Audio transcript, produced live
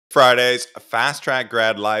Friday's Fast Track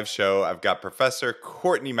Grad Live Show. I've got Professor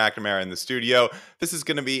Courtney McNamara in the studio. This is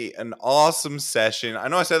going to be an awesome session. I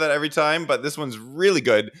know I say that every time, but this one's really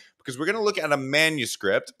good because we're going to look at a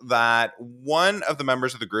manuscript that one of the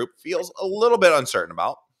members of the group feels a little bit uncertain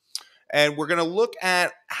about. And we're going to look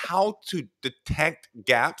at how to detect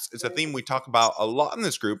gaps. It's a theme we talk about a lot in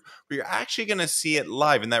this group, but you're actually going to see it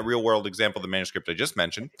live in that real world example of the manuscript I just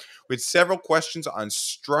mentioned, with several questions on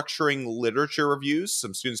structuring literature reviews.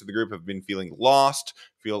 Some students in the group have been feeling lost,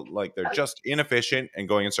 feel like they're just inefficient and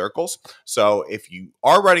going in circles. So if you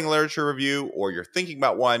are writing a literature review or you're thinking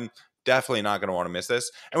about one, definitely not going to want to miss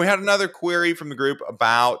this. And we had another query from the group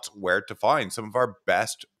about where to find some of our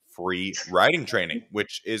best free writing training,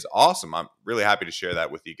 which is awesome. I'm really happy to share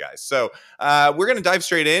that with you guys. So we're going to dive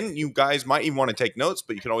straight in. You guys might even want to take notes,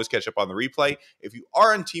 but you can always catch up on the replay. If you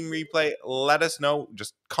are on Team Replay, let us know.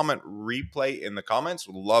 Just comment replay in the comments.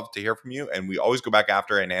 We'd love to hear from you. And we always go back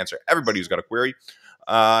after and answer everybody who's got a query.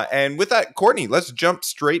 And with that, Courtney, let's jump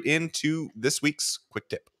straight into this week's quick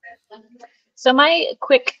tip. So my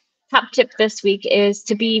quick top tip this week is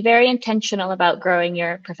to be very intentional about growing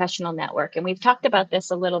your professional network. And we've talked about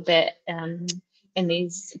this a little bit in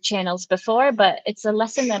these channels before, but it's a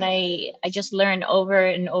lesson that I just learned over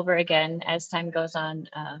and over again as time goes on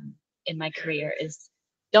in my career is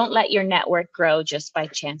don't let your network grow just by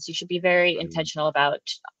chance. You should be very intentional about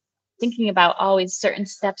thinking about always certain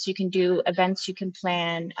steps you can do, events you can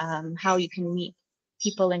plan, how you can meet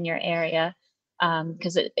people in your area,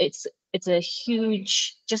 because it's a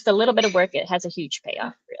huge, just a little bit of work. It has a huge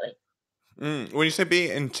payoff, really. When you say be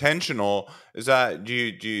intentional, is that would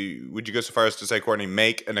you go so far as to say, Courtney,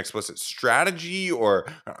 make an explicit strategy or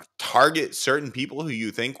target certain people who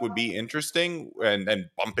you think would be interesting and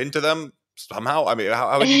bump into them somehow? I mean,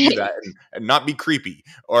 how would you do that and not be creepy,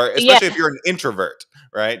 or especially if you're an introvert,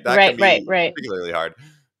 right? That can be particularly hard.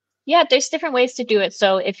 Yeah, there's different ways to do it.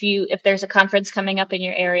 So if there's a conference coming up in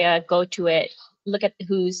your area, go to it. Look at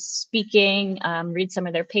who's speaking, read some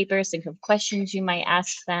of their papers, think of questions you might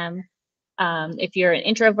ask them. If you're an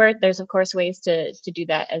introvert, there's of course ways to do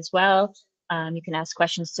that as well. You can ask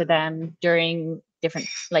questions to them during different,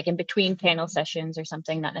 like in between panel sessions or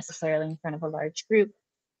something, not necessarily in front of a large group.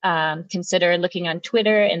 Consider looking on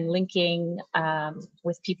Twitter and linking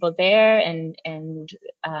with people there and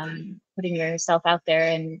putting yourself out there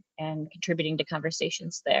and contributing to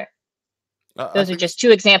conversations there. Those are just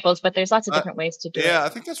two examples, but there's lots of different ways to do it. Yeah, I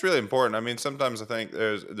think that's really important. I mean, sometimes I think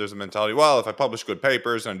there's a mentality, well, if I publish good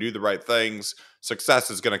papers and do the right things,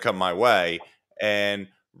 success is going to come my way. And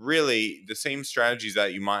really, the same strategies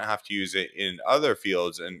that you might have to use in other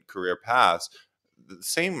fields and career paths, the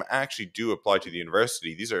same actually do apply to the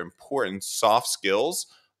university. These are important soft skills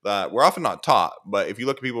that we're often not taught. But if you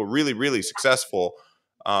look at people really, really successful,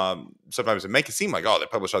 sometimes it makes it seem like, oh, they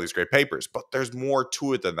publish all these great papers, but there's more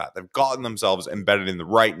to it than that. They've gotten themselves embedded in the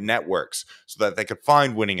right networks so that they could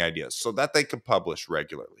find winning ideas, so that they could publish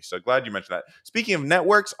regularly. So glad you mentioned that. Speaking of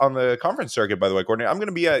networks on the conference circuit, by the way, Courtney, I'm going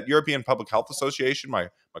to be at European Public Health Association. My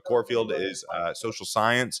core field is social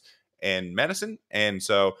science and medicine. And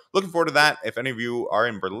so looking forward to that. If any of you are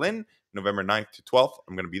in Berlin, November 9th to 12th,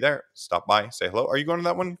 I'm going to be there. Stop by, say hello. Are you going to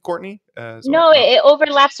that one, Courtney? No, it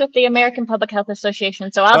overlaps with the American Public Health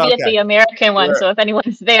Association. So I'll be at the American one. So if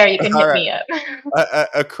anyone's there, you can hit me up.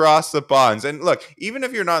 Across the bonds. And look, even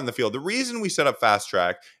if you're not in the field, the reason we set up Fast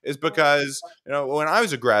Track is because, when I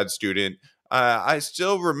was a grad student, I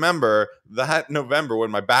still remember that November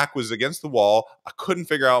when my back was against the wall. I couldn't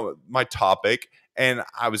figure out my topic and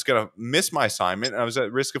I was going to miss my assignment and I was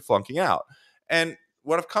at risk of flunking out. And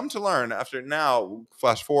what I've come to learn after now,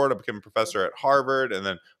 flash forward, I became a professor at Harvard and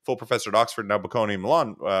then full professor at Oxford, now Bocconi in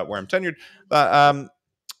Milan, where I'm tenured.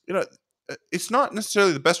 It's not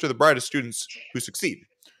necessarily the best or the brightest students who succeed.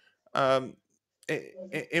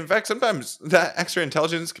 In fact, sometimes that extra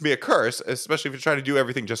intelligence can be a curse, especially if you're trying to do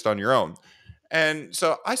everything just on your own. And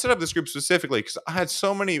so I set up this group specifically because I had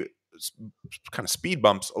so many kind of speed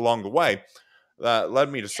bumps along the way that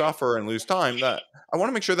led me to suffer and lose time that I want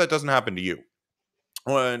to make sure that doesn't happen to you.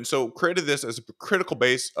 And so created this as a critical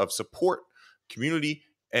base of support, community,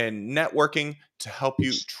 and networking to help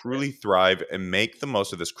you truly thrive and make the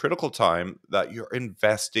most of this critical time that you're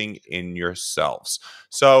investing in yourselves.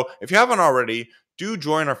 So if you haven't already, do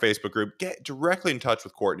join our Facebook group. Get directly in touch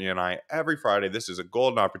with Courtney and I every Friday. This is a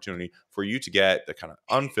golden opportunity for you to get the kind of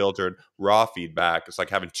unfiltered, raw feedback. It's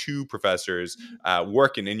like having two professors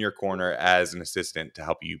working in your corner as an assistant to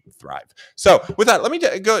help you thrive. So with that, let me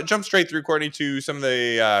jump straight through, Courtney, to some of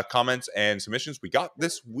the comments and submissions we got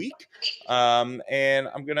this week. And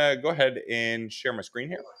I'm going to go ahead and share my screen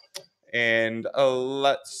here. And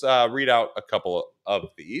let's read out a couple of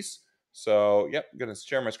these. So, yep, I'm going to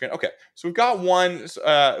share my screen. Okay, so we've got one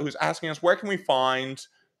who's asking us, where can we find,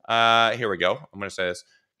 here we go. I'm going to say this.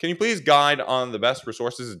 Can you please guide on the best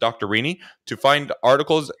resources, Dr. Rini, to find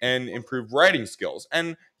articles and improve writing skills?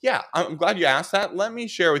 And yeah, I'm glad you asked that. Let me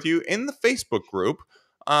share with you in the Facebook group.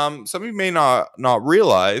 Some of you may not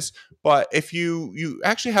realize, but if you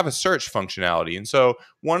actually have a search functionality, and so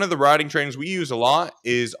one of the writing trainings we use a lot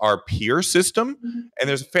is our peer system. And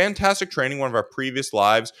there's a fantastic training. One of our previous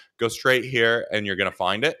lives. Go straight here, and you're going to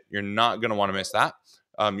find it. You're not going to want to miss that.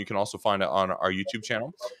 You can also find it on our YouTube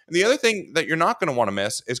channel. And the other thing that you're not going to want to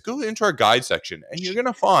miss is go into our guide section, and you're going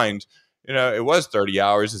to find, it was 30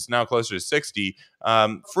 hours. It's now closer to 60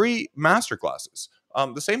 free masterclasses.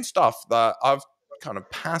 The same stuff that I've kind of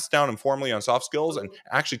passed down informally on soft skills and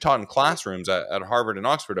actually taught in classrooms at Harvard and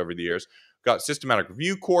Oxford over the years. We've got systematic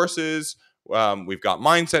review courses. We've got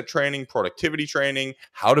mindset training, productivity training,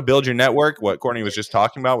 how to build your network, what Courtney was just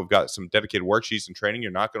talking about. We've got some dedicated worksheets and training.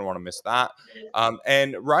 You're not going to want to miss that.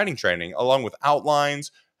 And writing training, along with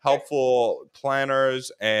outlines, helpful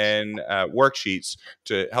planners, and worksheets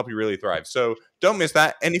to help you really thrive. So don't miss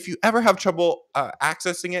that. And if you ever have trouble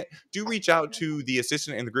accessing it, do reach out to the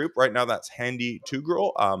assistant in the group. Right now, that's Handy Two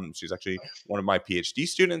Girl. She's actually one of my PhD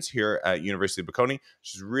students here at University of Bocconi.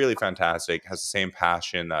 She's really fantastic, has the same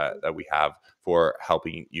passion that we have for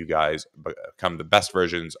helping you guys become the best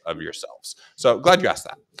versions of yourselves. So glad you asked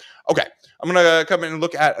that. Okay, I'm going to come in and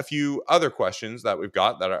look at a few other questions that we've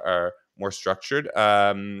got that are more structured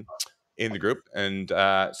in the group. And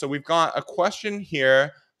so we've got a question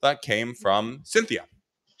here that came from Cynthia.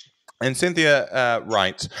 And Cynthia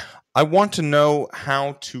writes, I want to know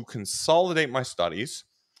how to consolidate my studies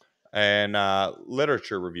and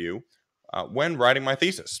literature review when writing my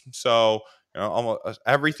thesis. So, almost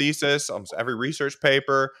every thesis, almost every research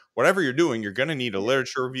paper, whatever you're doing, you're going to need a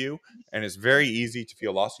literature review, and it's very easy to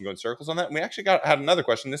feel lost and go in circles on that. And we actually had another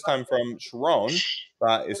question this time from Sharon.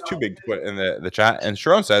 That is too big to put in the chat. And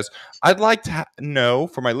Sharon says, I'd like to know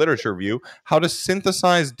for my literature review how to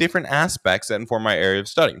synthesize different aspects that inform my area of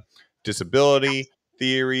study: disability,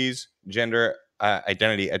 theories, gender,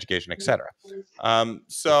 identity, education, etc.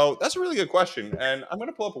 So that's a really good question, and I'm going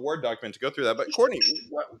to pull up a Word document to go through that. But Courtney,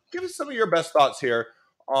 give us some of your best thoughts here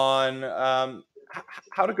on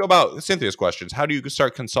how to go about Cynthia's questions. How do you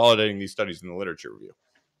start consolidating these studies in the literature review?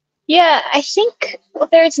 Yeah, I think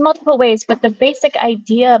there's multiple ways, but the basic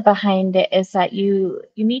idea behind it is that you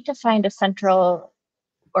need to find a central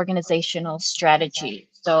organizational strategy.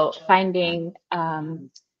 So finding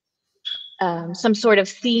some sort of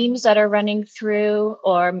themes that are running through,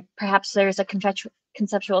 or perhaps there's a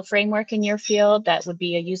conceptual framework in your field that would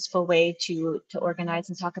be a useful way to organize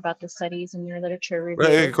and talk about the studies in your literature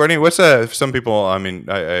review. Courtney, what's some people? I mean,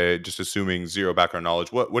 I just assuming zero background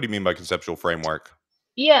knowledge. What do you mean by conceptual framework?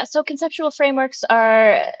 Yeah, so conceptual frameworks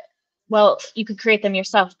are, well, you could create them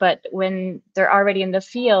yourself, but when they're already in the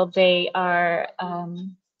field, they are,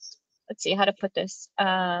 let's see how to put this.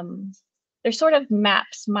 They're sort of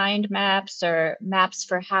maps, mind maps, or maps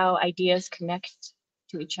for how ideas connect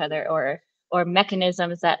to each other, or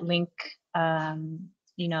mechanisms that link,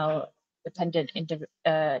 you know, dependent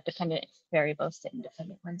variables to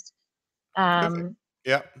independent ones. Okay.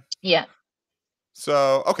 Yeah. Yeah.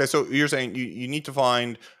 So, okay, so you're saying you need to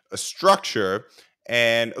find a structure,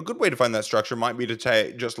 and a good way to find that structure might be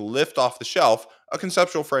to just lift off the shelf a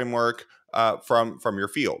conceptual framework from your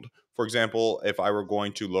field. For example, if I were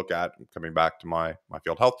going to look at, coming back to my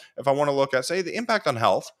field, health, if I want to look at, say, the impact on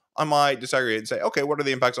health, I might disaggregate and say, okay, what are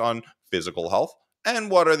the impacts on physical health,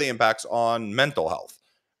 and what are the impacts on mental health?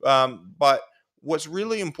 But what's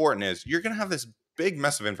really important is you're going to have this big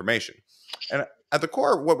mess of information, and at the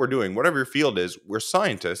core of what we're doing, whatever your field is, we're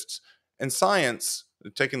scientists. And science,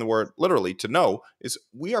 taking the word literally, to know, is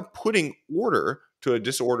we are putting order to a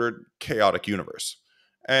disordered, chaotic universe.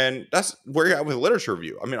 And that's where you're at with literature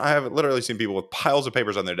review. I mean, I have literally seen people with piles of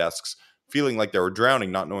papers on their desks feeling like they were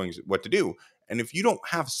drowning, not knowing what to do. And if you don't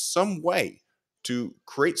have some way to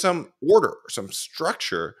create some order, some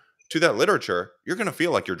structure to that literature, you're going to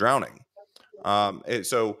feel like you're drowning. I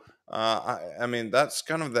mean, that's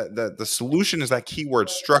kind of the solution is that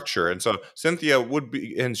keyword structure. And so Cynthia would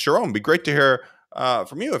be, and Sharon, be great to hear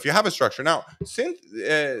from you if you have a structure. Now,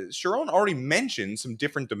 Sharon already mentioned some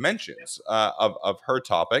different dimensions of her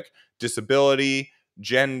topic: disability,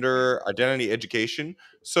 gender, identity, education.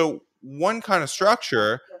 So one kind of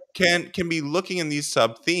structure can be looking in these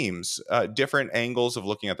sub themes, different angles of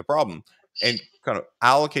looking at the problem, and kind of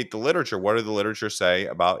allocate the literature. What did the literature say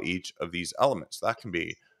about each of these elements? That can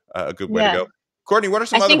be a good way to Yeah. go. Courtney, what are I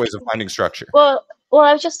some other think, ways of finding structure? well, Well,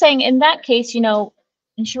 I was just saying, in that case,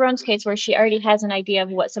 in Sharon's case, where she already has an idea of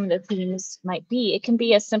what some of the themes might be, it can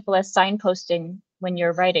be as simple as signposting when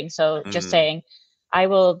you're writing. So just Mm, saying, I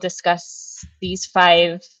will discuss these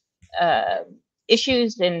five uh,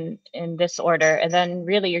 issues in this order, and then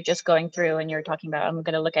really you're just going through and you're talking about, I'm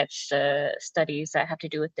going to look at the studies that have to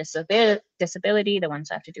do with disability, the ones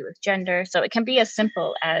that have to do with gender. So it can be as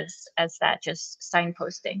simple as that, just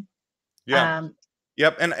signposting. yeah. Um,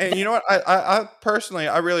 Yep. And you know what? I personally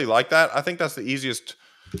I really like that. I think that's the easiest.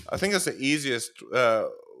 I think that's the easiest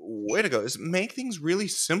way to go is make things really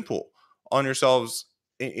simple on yourselves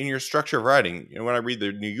in your structure of writing. You know, when I read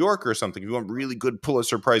the New Yorker or something, if you want really good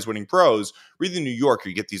Pulitzer Prize winning prose, read the New Yorker.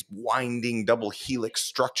 You get these winding double helix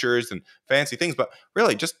structures and fancy things, but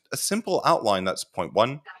really just a simple outline that's point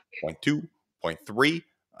one, point two, point three,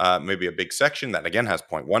 maybe a big section that again has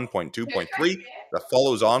point one, point two, point three that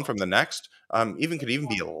follows on from the next. Even could even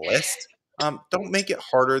be a list. Don't make it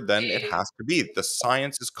harder than it has to be. The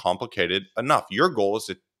science is complicated enough. Your goal is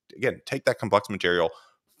to, again, take that complex material,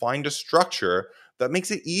 find a structure that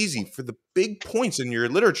makes it easy for the big points in your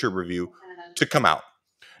literature review to come out.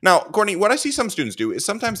 Now, Courtney, what I see some students do is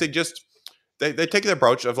sometimes they take the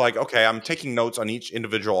approach of like, okay, I'm taking notes on each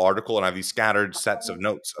individual article and I have these scattered sets of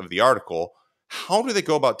notes of the article. How do they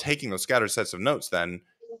go about taking those scattered sets of notes then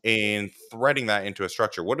and threading that into a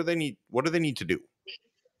structure? What do they need? What do they need to do?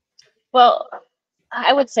 well,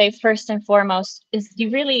 I would say first and foremost is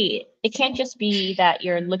it can't just be that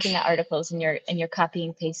you're looking at articles and you're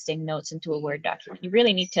copying pasting notes into a Word document. You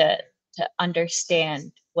really need to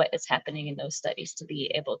understand what is happening in those studies to be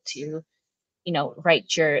able to,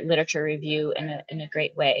 write your literature review in a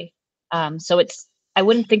great way. So I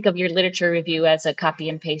wouldn't think of your literature review as a copy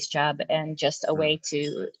and paste job and just a way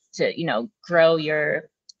to grow your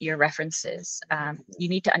references. You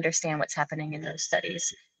need to understand what's happening in those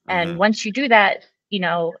studies. And Mm-hmm. once you do that,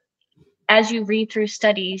 as you read through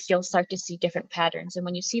studies, you'll start to see different patterns. And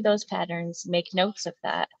when you see those patterns, make notes of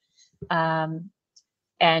that. Um,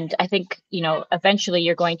 and I think, eventually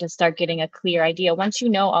you're going to start getting a clear idea. Once you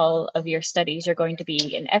know all of your studies, you're going to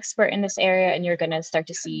be an expert in this area and you're going to start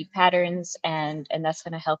to see patterns, and that's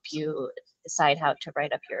going to help you decide how to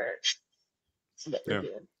write up your lit Yeah.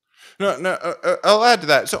 review. No, no, I'll add to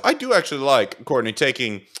that. So I do actually like Courtney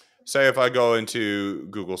taking, say, if I go into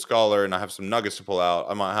Google Scholar and I have some nuggets to pull out,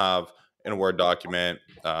 I might have in a Word document.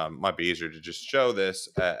 Might be easier to just show this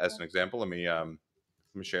as an example. Let me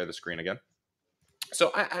share the screen again.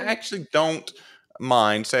 So I actually don't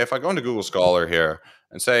mind. Say if I go into Google Scholar here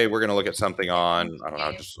and say we're going to look at something on, I don't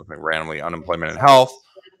know, just something randomly unemployment and health,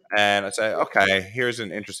 and I say, okay, here's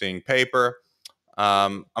an interesting paper.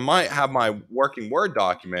 I might have my working Word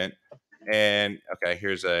document, and okay,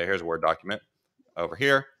 here's a Word document over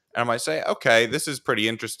here, and I might say, okay, this is pretty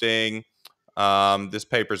interesting. This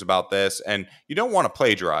paper's about this, and you don't want to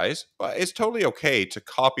plagiarize, but it's totally okay to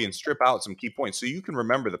copy and strip out some key points so you can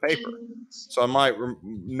remember the paper. So I might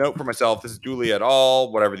note for myself, this is Dooley et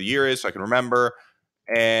al., whatever the year is, so I can remember,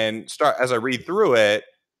 and start as I read through it,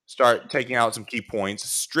 start taking out some key points,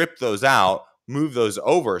 strip those out, move those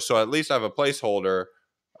over, so at least I have a placeholder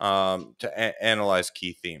to analyze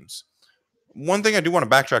key themes. One thing I do want to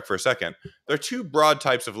backtrack for a second. There are two broad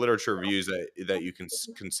types of literature reviews that you can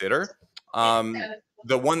consider. Um,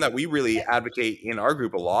 the one that we really advocate in our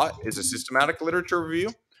group a lot is a systematic literature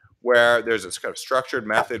review, where there's a kind of structured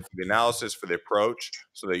method for the analysis, for the approach,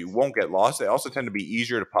 so that you won't get lost. They also tend to be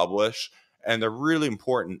easier to publish, and they're really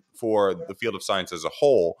important for the field of science as a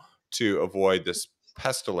whole to avoid this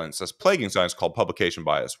pestilence, this plaguing science called publication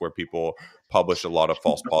bias, where people publish a lot of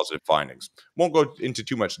false positive findings. Won't go into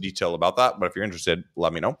too much detail about that, but if you're interested,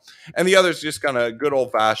 let me know. And the other is just kind of good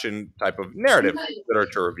old fashioned type of narrative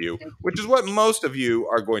literature review, which is what most of you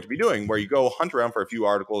are going to be doing, where you go hunt around for a few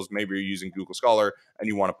articles. Maybe you're using Google Scholar and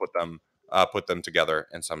you want to put them together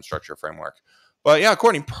in some structure framework. But yeah,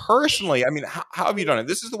 Courtney, personally, I mean, how have you done it?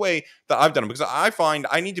 This is the way that I've done it because I find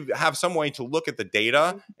I need to have some way to look at the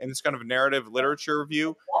data in this kind of narrative literature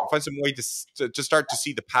review and find some way to start to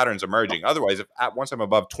see the patterns emerging. Otherwise, if at once I'm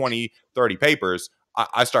above 20, 30 papers,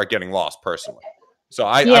 I start getting lost personally. So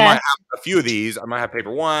I might Yeah, have a few of these. I might have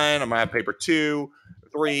paper one, I might have paper two,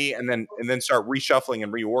 three, and then start reshuffling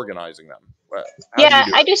and reorganizing them. How do you yeah,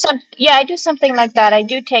 do it? I do something like that. I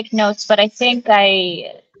do take notes, but I think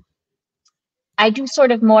I do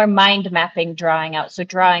sort of more mind mapping drawing out. So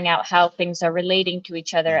drawing out how things are relating to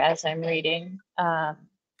each other Mm. as I'm reading,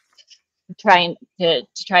 trying to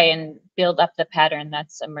try and build up the pattern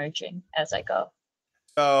that's emerging as I go.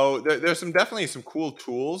 So there's definitely some cool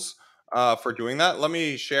tools for doing that. Let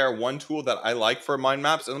me share one tool that I like for mind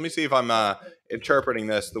maps, and let me see if I'm interpreting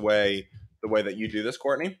this the way the way that you do this,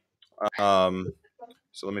 Courtney. Um,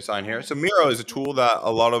 so let me sign here. So Miro is a tool that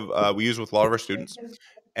a lot of we use with a lot of our students.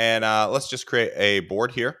 And let's just create a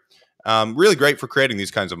board here. Really great for creating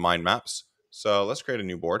these kinds of mind maps. So let's create a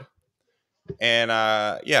new board. And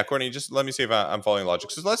yeah, Courtney, just let me see if I'm following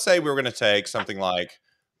logic. So let's say we were going to take something like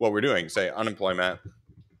what we're doing, say unemployment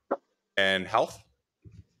and health.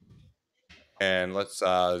 And let's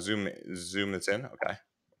zoom this in. Okay.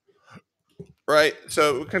 Right.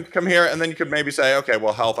 So we can come here, and then you could maybe say, okay,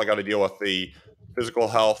 well, health, I got to deal with the physical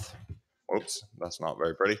health. Oops, that's not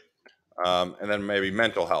very pretty. And then maybe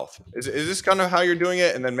mental health. Is this kind of how you're doing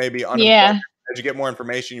it? And then maybe unemployment. Yeah, As you get more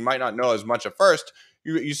information, you might not know as much at first.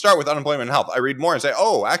 You start with unemployment and health. I read more and say,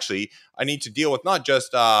 oh, actually, I need to deal with not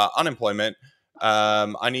just unemployment.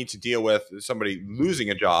 I need to deal with somebody losing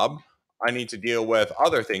a job. I need to deal with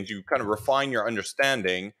other things. You kind of refine your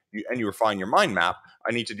understanding and you refine your mind map.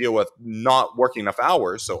 I need to deal with not working enough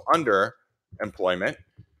hours, so underemployment.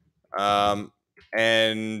 Um,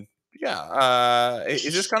 and yeah, is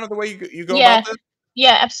this kind of the way you go about yeah, this?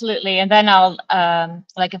 yeah, absolutely. And then I'll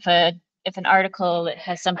like if an article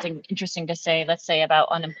has something interesting to say, let's say about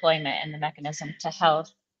unemployment and the mechanism to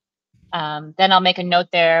health, then I'll make a note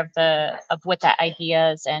there of what that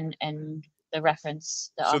idea is and the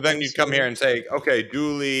reference, the So then authors you'd come here who. and say, okay,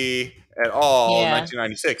 Dooley et al. Yeah,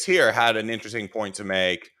 1996 here had an interesting point to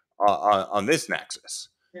make on this nexus,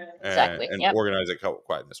 exactly. and Yep. organize it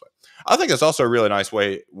quite in this way. I think it's also a really nice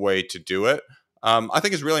way to do it. I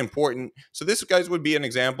think it's really important. So this, guys, would be an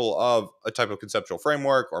example of a type of conceptual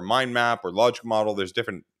framework or mind map or logic model. There's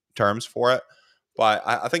different terms for it, but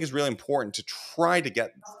I think it's really important to try to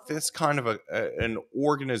get this kind of an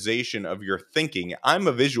organization of your thinking. I'm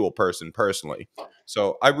a visual person personally,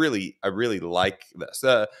 so I really like this.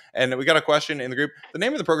 And we got a question in the group. The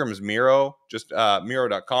name of the program is Miro, just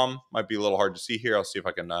Miro.com. Might be a little hard to see here. I'll see if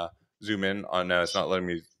I can zoom in on. It's not letting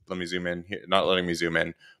me. Let me zoom in here. Not letting me zoom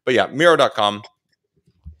in. But yeah, Miro.com.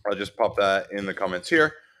 I'll just pop that in the comments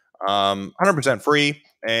here. 100% free,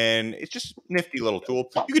 and it's just a nifty little tool.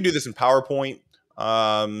 You could do this in PowerPoint,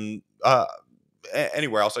 um,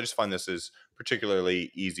 anywhere else. I just find this is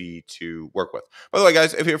particularly easy to work with. By the way,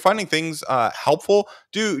 guys, if you're finding things helpful,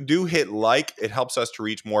 do hit like. It helps us to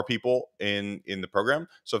reach more people in the program.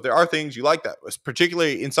 So if there are things you like that was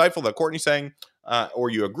particularly insightful that Courtney's saying, or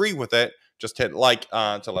you agree with it, just hit like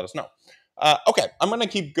to let us know. Okay, I'm going to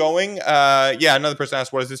keep going. Yeah, another person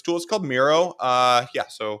asked, what is this tool? It's called Miro. Yeah,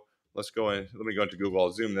 so let's go in. Let me go into Google.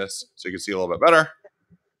 I'll zoom this so you can see a little bit better.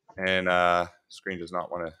 And screen does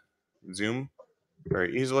not want to zoom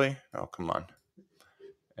very easily. Oh, come on.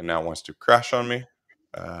 And now it wants to crash on me.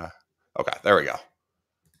 Okay, there we go.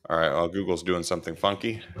 All right, well, Google's doing something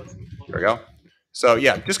funky. There we go. So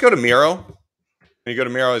yeah, just go to Miro. When you go to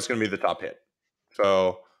Miro, it's going to be the top hit.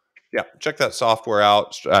 So yeah, check that software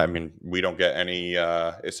out. I mean, we don't get any.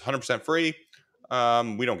 It's 100% free.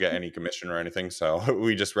 We don't get any commission or anything, so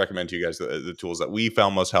we just recommend to you guys the tools that we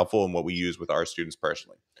found most helpful and what we use with our students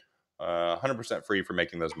personally. 100% free for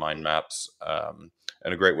making those mind maps, and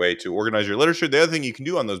a great way to organize your literature. The other thing you can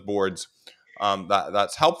do on those boards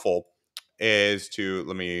that's helpful is to,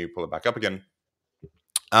 let me pull it back up again.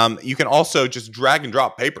 You can also just drag and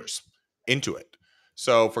drop papers into it.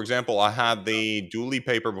 So, for example, I had the Dooley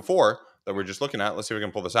paper before that we're just looking at. Let's see if we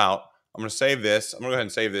can pull this out. I'm going to save this. I'm going to go ahead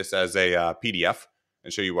and save this as a PDF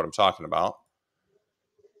and show you what I'm talking about.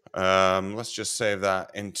 Let's just save that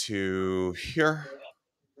into here.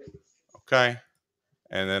 Okay.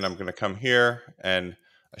 And then I'm going to come here and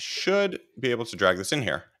I should be able to drag this in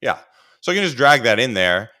here. Yeah. So I can just drag that in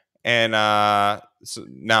there. And so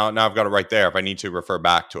now I've got it right there if I need to refer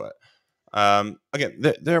back to it. Again,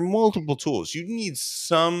 there are multiple tools. You need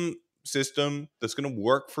some system that's going to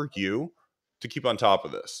work for you to keep on top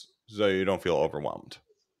of this so you don't feel overwhelmed.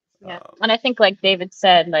 Yeah. And I think like David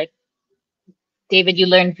said, like David, you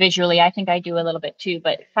learn visually. I think I do a little bit too,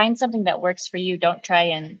 but find something that works for you. Don't try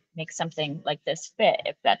and make something like this fit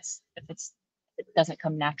if it doesn't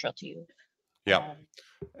come natural to you. Yeah. Um,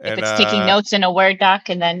 if And it's taking notes in a Word doc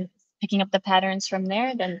and then picking up the patterns from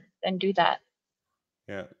there, then do that.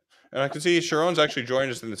 yeah. And I can see Sharon's actually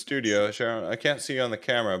joined us in the studio. Sharon, I can't see you on the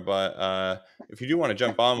camera, but if you do want to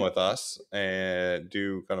jump on with us and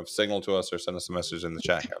do kind of signal to us or send us a message in the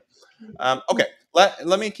chat here. Okay,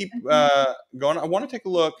 let me keep going. I want to take a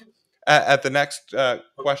look at the next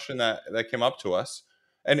question that came up to us.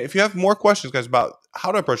 And if you have more questions, guys, about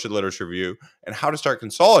how to approach the literature review and how to start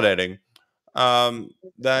consolidating,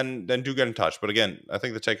 then do get in touch. But again, I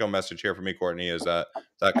think the take-home message here for me, Courtney, is that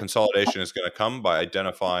consolidation is going to come by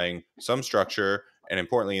identifying some structure, and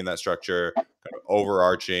importantly, in that structure, kind of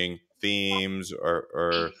overarching themes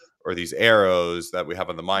or or these arrows that we have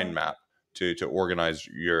on the mind map to organize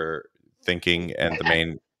your thinking and the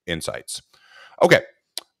main insights. Okay.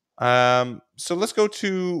 So let's go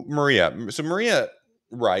to Maria. So Maria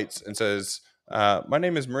writes and says, "My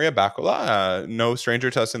name is Maria Bakula. No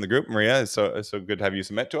stranger to us in the group. Maria, it's so good to have you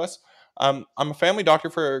submit to us. I'm a family doctor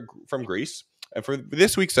from Greece, and for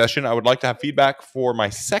this week's session, I would like to have feedback for my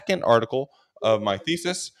second article of my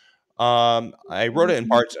thesis. I wrote it in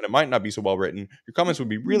parts, and it might not be so well written. Your comments would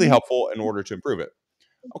be really helpful in order to improve it."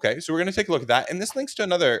 Okay, so we're going to take a look at that, and this links to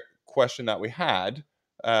another question that we had.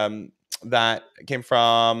 That came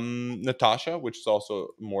from Natasha, which is also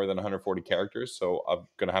more than 140 characters. So I'm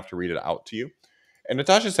going to have to read it out to you. And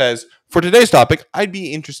Natasha says, for today's topic, I'd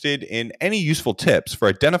be interested in any useful tips for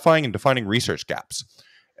identifying and defining research gaps.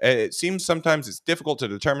 It seems sometimes it's difficult to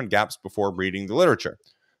determine gaps before reading the literature.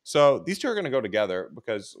 So these two are going to go together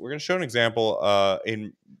because we're going to show an example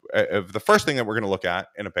of the first thing that we're going to look at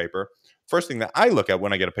in a paper. First thing that I look at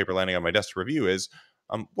when I get a paper landing on my desk to review is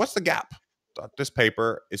what's the gap that this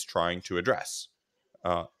paper is trying to address?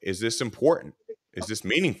 Is this important? Is this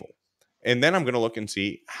meaningful? And then I'm going to look and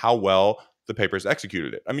see how well the paper's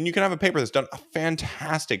executed it. I mean, you can have a paper that's done a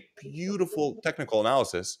fantastic, beautiful technical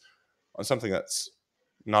analysis on something that's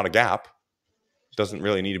not a gap, doesn't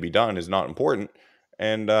really need to be done, is not important,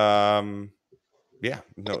 and yeah,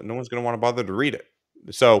 no one's going to want to bother to read it.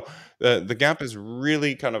 So the gap is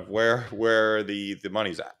really kind of where the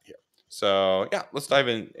money's at here. So yeah, let's dive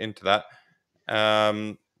into that.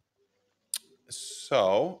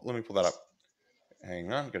 So let me pull that up.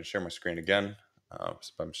 Hang on, I'm going to share my screen again.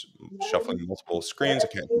 So I'm shuffling multiple screens. I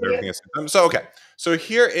can't do everything at the same time. So okay, so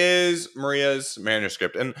here is Maria's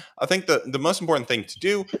manuscript, and I think the most important thing to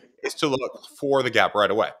do is to look for the gap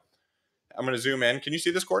right away. I'm going to zoom in. Can you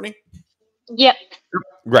see this, Courtney? Yep.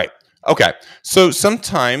 Great. Okay. So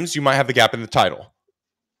sometimes you might have the gap in the title.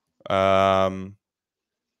 Can't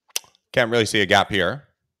really see a gap here.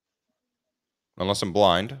 Unless I'm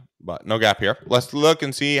blind, but no gap here. Let's look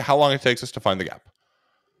and see how long it takes us to find the gap.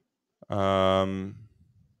 I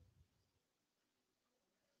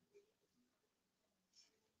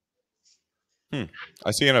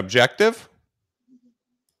see an objective,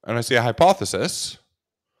 and I see a hypothesis.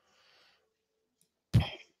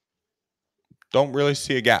 Don't really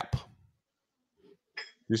see a gap.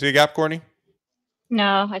 You see a gap, Courtney?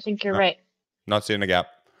 No, I think you're right. Not seeing a gap.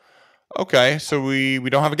 Okay, so we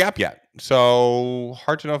don't have a gap yet. So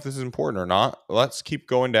hard to know if this is important or not. Let's keep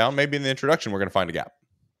going down. Maybe in the introduction we're going to find a gap.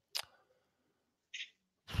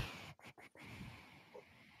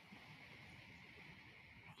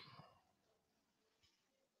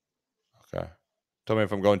 Okay. Tell me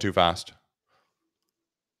if I'm going too fast.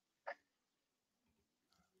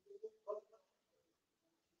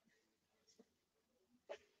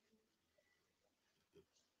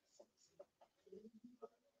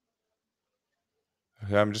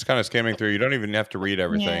 Okay, I'm just kind of skimming through. You don't even have to read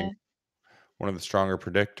everything. Yeah. One of the stronger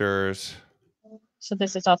predictors. So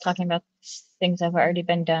this is all talking about things that have already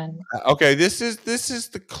been done. Okay, this is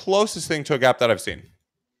the closest thing to a gap that I've seen.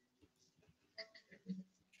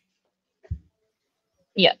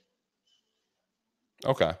 Yeah.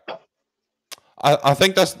 Okay. I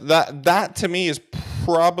think that to me is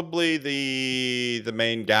probably the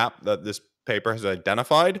main gap that this paper has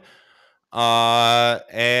identified.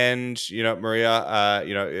 And Maria,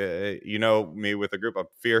 you know me with a group of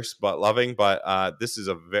fierce but loving, but this is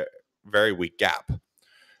a very weak gap.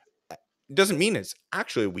 It doesn't mean it's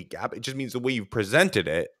actually a weak gap. It just means the way you've presented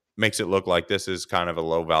it makes it look like this is kind of a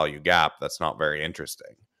low value gap that's not very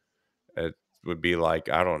interesting. It would be like,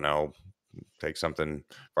 I don't know, take something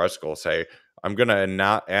for our school, say, I'm going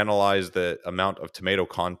to analyze the amount of tomato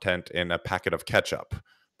content in a packet of ketchup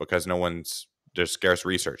because there's scarce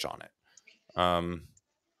research on it.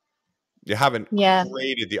 You haven't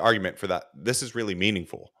created the argument for that. This is really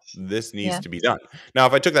meaningful. This needs to be done. Now,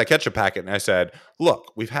 if I took that ketchup packet and I said,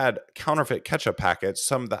 look, we've had counterfeit ketchup packets,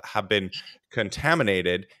 some that have been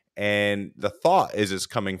contaminated, and the thought is it's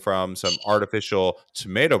coming from some artificial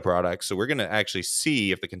tomato products. So we're going to actually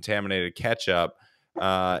see if the contaminated ketchup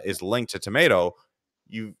is linked to tomato.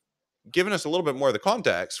 You've given us a little bit more of the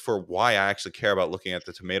context for why I actually care about looking at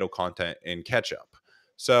the tomato content in ketchup.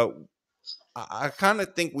 So I kind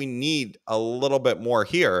of think we need a little bit more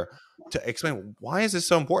here to explain why is this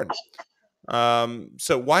so important.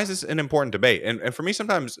 So why is this an important debate? And for me,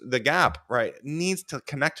 sometimes the gap, right, needs to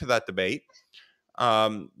connect to that debate.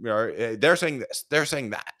 They're saying this, they're saying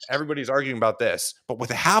that. Everybody's arguing about this, but what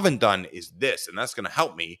they haven't done is this, and that's going to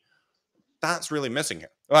help me. That's really missing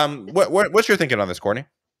here. What's your thinking on this, Courtney?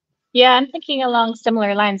 Yeah, I'm thinking along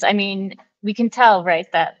similar lines. I mean, we can tell, right,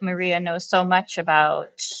 that Maria knows so much about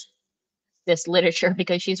this literature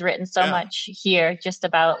because she's written so Yeah. much here just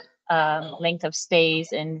about length of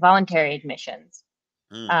stays and voluntary admissions.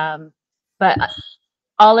 Mm. Um, but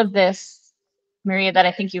all of this, Maria, that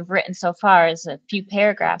I think you've written so far is a few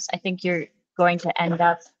paragraphs. I think you're going to end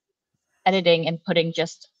up editing and putting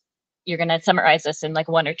just, you're going to summarize this in like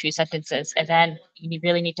one or two sentences. And then you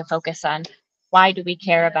really need to focus on why do we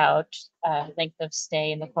care about length of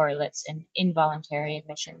stay and the correlates and involuntary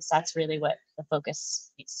admissions. That's really what the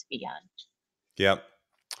focus needs to be on. Yep,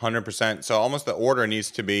 100%. So almost the order needs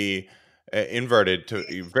to be inverted to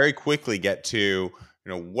you very quickly get to,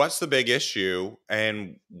 what's the big issue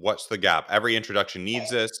and what's the gap. Every introduction needs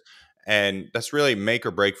this, and that's really make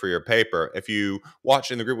or break for your paper. If you watch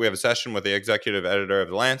in the group, we have a session with the executive editor of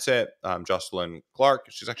the Lancet, Jocelyn Clark.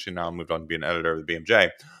 She's actually now moved on to be an editor of the BMJ,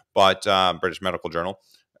 but British Medical Journal.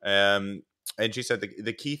 And she said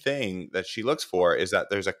the key thing that she looks for is that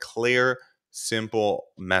there's a clear, simple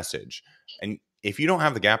message. And if you don't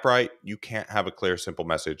have the gap right, you can't have a clear, simple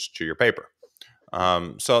message to your paper.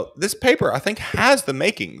 So this paper, I think, has the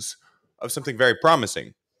makings of something very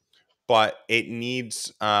promising, but it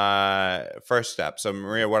needs first step. So,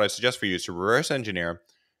 Maria, what I suggest for you is to reverse engineer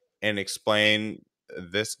and explain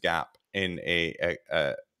this gap in a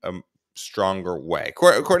stronger way.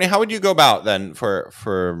 Courtney, how would you go about then for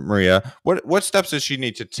Maria? What steps does she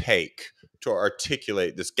need to take to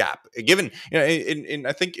articulate this gap? Given, and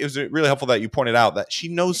I think it was really helpful that you pointed out that she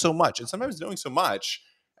knows so much, and sometimes knowing so much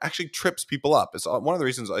actually trips people up. It's one of the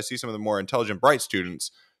reasons I see some of the more intelligent, bright students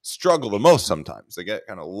struggle the most. Sometimes they get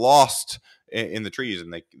kind of lost in the trees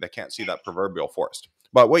and they can't see that proverbial forest.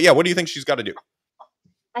 But what do you think she's got to do?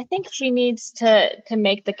 I think she needs to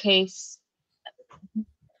make the case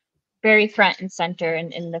very front and center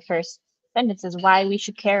in the first sentences why we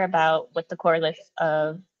should care about what the correlates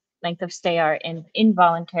of length of stay are in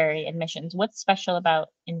involuntary admissions. What's special about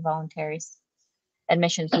involuntary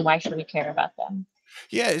admissions and why should we care about them?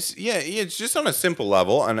 Yeah, it's just on a simple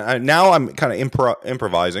level, and now I'm kind of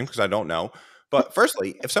improvising because I don't know. But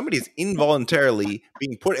firstly, if somebody is involuntarily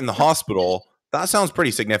being put in the hospital, that sounds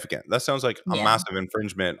pretty significant. That sounds like a Yeah. massive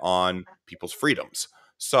infringement on people's freedoms.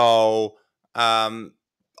 So um,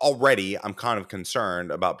 already, I'm kind of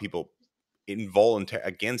concerned about people involuntary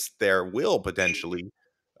against their will potentially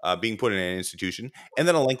being put in an institution, and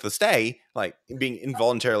then a length of stay, like being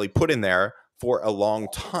involuntarily put in there for a long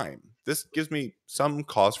time. This gives me some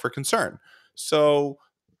cause for concern. So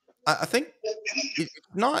I think it's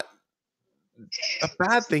not a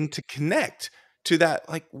bad thing to connect to that.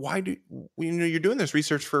 Like, why do you're doing this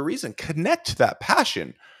research for a reason? Connect to that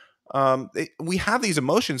passion. We have these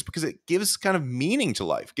emotions because it gives kind of meaning to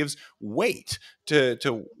life, gives weight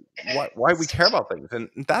to why we care about things, and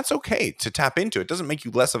that's okay to tap into. It doesn't make you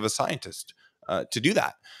less of a scientist to do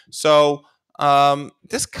that. So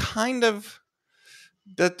this kind of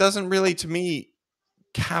that doesn't really, to me,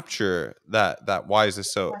 capture that why is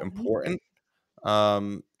this so important.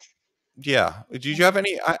 Um, yeah. Did you have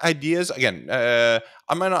any ideas? Again,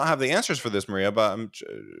 I might not have the answers for this, Maria, but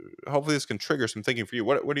hopefully this can trigger some thinking for you.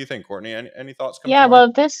 What do you think, Courtney? Any thoughts come to Yeah,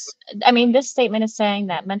 mind? well, I mean, this statement is saying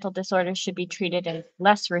that mental disorders should be treated in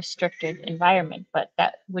less restricted environment, but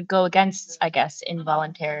that would go against, I guess,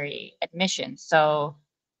 involuntary admission. So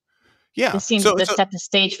Yeah. this seems to set the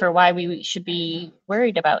stage for why we should be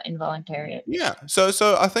worried about involuntary Yeah. admission.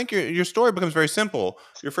 So I think your story becomes very simple.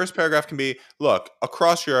 Your first paragraph can be, look,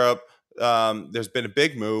 across Europe, there's been a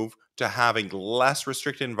big move to having less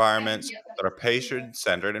restricted environments that are patient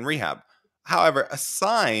centered in rehab. However, a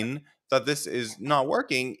sign that this is not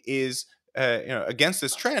working is, against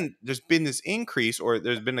this trend, there's been this increase, or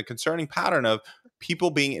there's been a concerning pattern of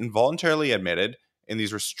people being involuntarily admitted in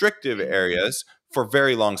these restrictive areas for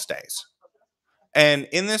very long stays. And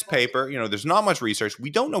in this paper, there's not much research. We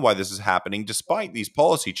don't know why this is happening despite these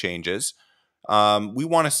policy changes. We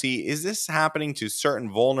want to see, is this happening to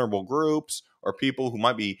certain vulnerable groups or people who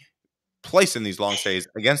might be placed in these long stays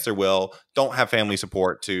against their will, don't have family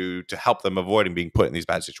support to help them avoiding being put in these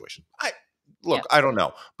bad situations? Yeah. I don't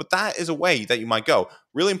know, but that is a way that you might go.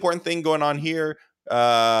 Really important thing going on here,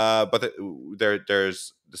 but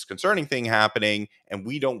there's this concerning thing happening, and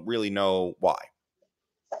we don't really know why.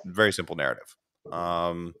 Very simple narrative.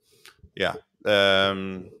 Um, yeah.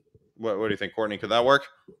 What do you think, Courtney? Could that work?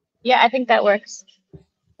 Yeah, I think that works.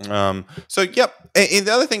 So, yep. And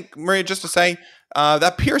the other thing, Maria, just to say,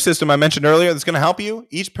 that peer system I mentioned earlier that's going to help you.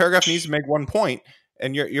 Each paragraph needs to make one point,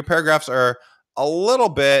 and your paragraphs are a little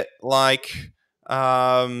bit like,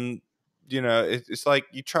 it's like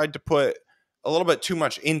you tried to put a little bit too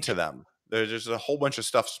much into them. There's just a whole bunch of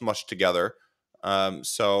stuff smushed together.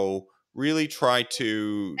 So really try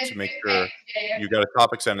to make sure you got a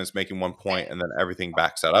topic sentence making one point and then everything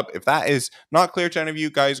backs that up. If that is not clear to any of you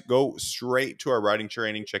guys, go straight to our writing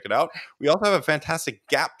training, check it out. We also have a fantastic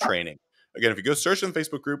gap training. Again, if you go search in the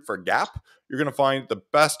Facebook group for gap, you're going to find the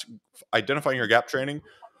best identifying your gap training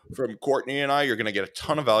from Courtney and I. You're going to get a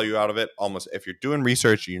ton of value out of it. Almost if you're doing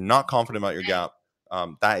research, you're not confident about your gap,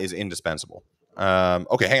 that is indispensable.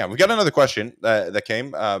 Okay, hang on. We got another question that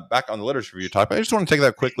came back on the literature review topic. I just want to take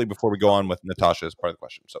that quickly before we go on with Natasha as part of the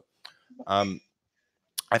question. So, um,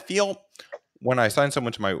 I feel when I assign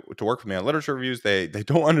someone to work with me on literature reviews, they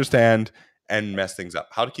don't understand and mess things up.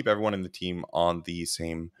 How to keep everyone in the team on the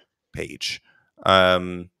same page.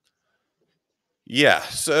 Um, yeah.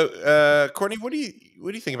 So, Courtney, what do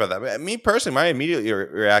you think about that? Me personally, my immediate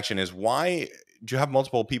reaction is, why do you have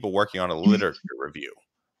multiple people working on a literature review?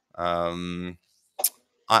 Um,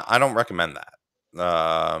 I don't recommend that.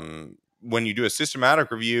 When you do a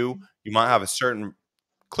systematic review, you might have a certain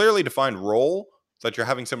clearly defined role that you're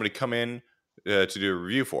having somebody come in to do a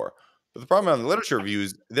review for. But the problem on the literature review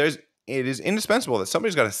is it is indispensable that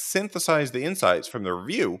somebody's got to synthesize the insights from the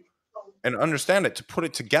review and understand it to put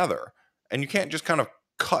it together. And you can't just kind of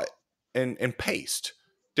cut and paste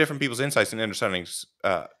different people's insights and understandings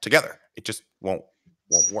together. It just won't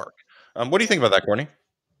work. What do you think about that, Courtney?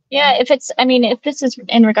 Yeah, if it's, I mean, if this is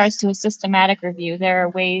in regards to a systematic review, there are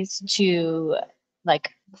ways to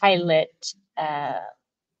like pilot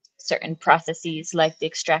certain processes like the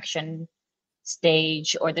extraction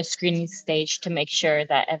stage or the screening stage to make sure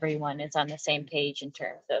that everyone is on the same page in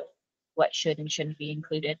terms of what should and shouldn't be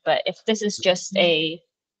included. But if this is just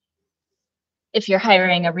if you're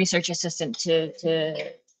hiring a research assistant to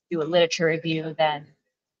do a literature review, then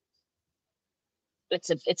it's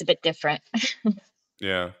a bit different.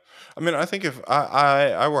 Yeah. I mean, I think if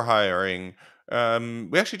I were hiring,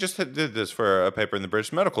 we actually just did this for a paper in the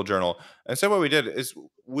British Medical Journal. And so what we did is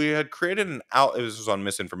we had created an out, it was on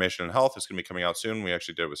misinformation and health. It's going to be coming out soon. We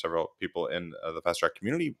actually did it with several people in the FastTrack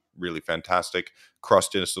community. Really fantastic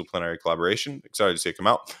cross-disciplinary collaboration. Excited to see it come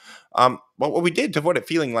out. But what we did to avoid it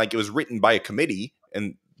feeling like it was written by a committee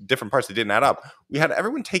and different parts that didn't add up, we had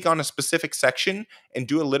everyone take on a specific section and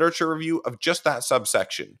do a literature review of just that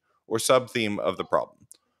subsection or sub theme of the problem.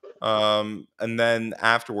 And then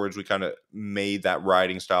afterwards, we kind of made that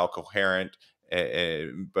writing style coherent,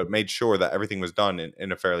 but made sure that everything was done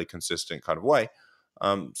in a fairly consistent kind of way.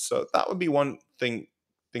 So that would be one thing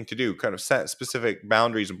to do, kind of set specific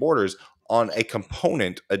boundaries and borders on a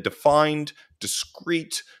component, a defined,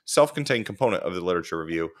 discrete, self-contained component of the literature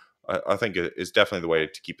review. I think is definitely the way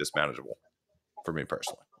to keep this manageable for me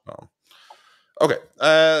personally. Okay,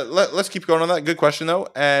 let's keep going on that. Good question though,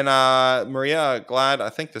 and Maria, glad I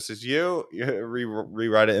think this is you. You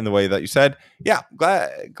rewrite it in the way that you said. Yeah,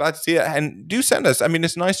 glad to see it, and do send us. I mean,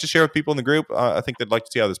 it's nice to share with people in the group. I think they'd like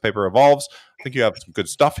to see how this paper evolves. I think you have some good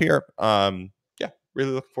stuff here. Yeah,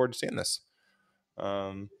 really looking forward to seeing this.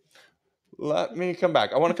 Let me come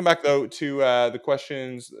back. I want to come back though to the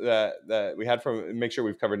questions that we had from. Make sure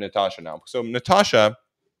we've covered Natasha now. So Natasha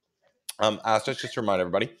asked us, just to remind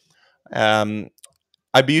everybody. Um,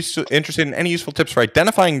 I'd be interested in any useful tips for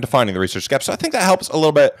identifying and defining the research gap. So I think that helps a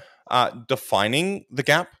little bit defining the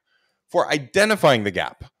gap. For identifying the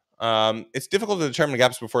gap, it's difficult to determine the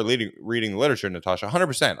gaps before reading the literature, Natasha.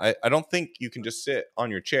 100%. I don't think you can just sit on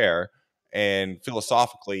your chair and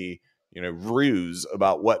philosophically, ruse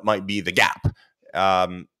about what might be the gap.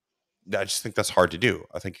 I just think that's hard to do.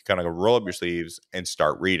 I think you kind of roll up your sleeves and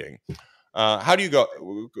start reading. How do you go,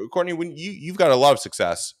 Courtney? When you've got a lot of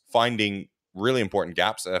success finding really important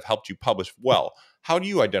gaps that have helped you publish well, how do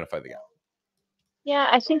you identify the gap? Yeah,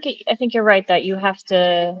 I think you're right that you have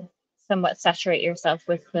to somewhat saturate yourself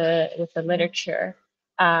with the literature.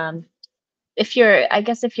 Um, if you're, I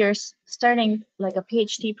guess if you're starting like a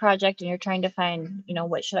PhD project and you're trying to find,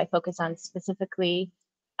 what should I focus on specifically,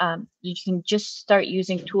 you can just start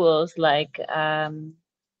using tools like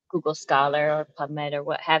Google Scholar or PubMed or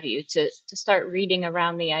what have you to start reading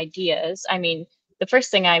around the ideas. I mean, the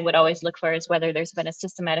first thing I would always look for is whether there's been a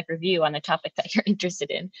systematic review on the topic that you're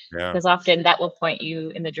interested in, Yeah, because often that will point you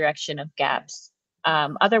in the direction of gaps.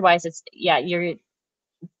 Otherwise, you're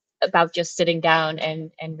about just sitting down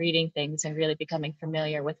and reading things and really becoming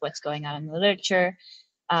familiar with what's going on in the literature.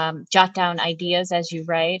 Jot down ideas as you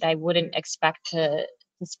write. I wouldn't expect to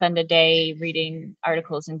spend a day reading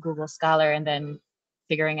articles in Google Scholar and then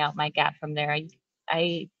figuring out my gap from there.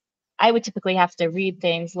 I I would typically have to read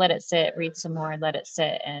things, let it sit, read some more, let it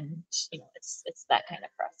sit, and it's that kind of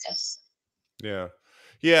process. yeah,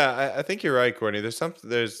 yeah. I think you're right, Courtney. There's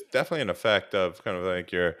definitely an effect of kind of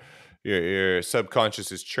like your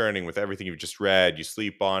subconscious is churning with everything you've just read. You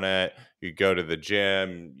sleep on it. You go to the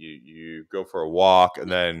gym. You go for a walk,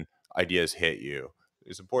 and then ideas hit you.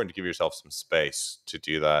 It's important to give yourself some space to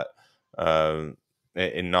do that,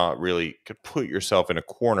 and not really could put yourself in a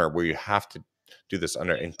corner where you have to do this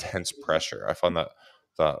under intense pressure. I find that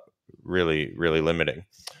really limiting.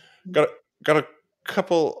 Got got a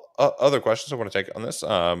couple other questions I want to take on this.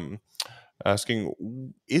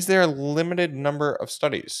 Asking, is there a limited number of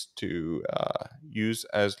studies to use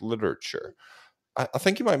as literature? I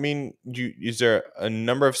think you might mean, is there a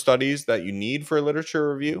number of studies that you need for a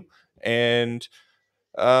literature review? And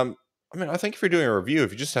um, I mean, I think if you're doing a review,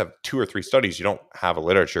 if you just have 2 or 3 studies, you don't have a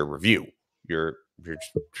literature review. You're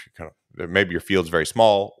just kind of, maybe your field's very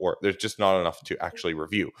small, or there's just not enough to actually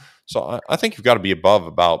review. So I think you've got to be above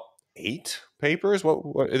about 8 papers.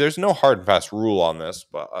 There's no hard and fast rule on this,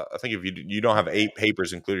 but I think if you don't have 8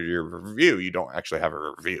 papers included in your review, you don't actually have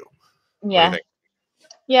a review. What do you Yeah. think?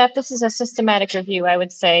 Yeah, if this is a systematic review, I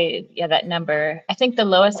would say, yeah, that number. I think the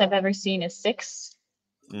lowest I've ever seen is 6.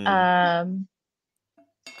 Mm, Um,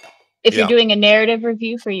 if you're yeah, doing a narrative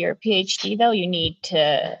review for your PhD, though,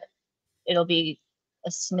 it'll be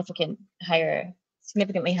a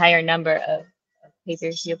significantly higher number of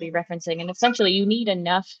papers you'll be referencing. And essentially, you need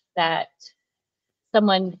enough that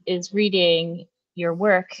someone is reading your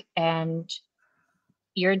work and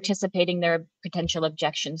you're anticipating their potential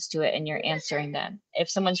objections to it and you're answering them. If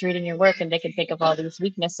someone's reading your work and they can think of all these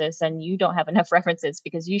weaknesses, then you don't have enough references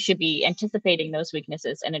because you should be anticipating those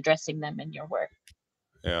weaknesses and addressing them in your work.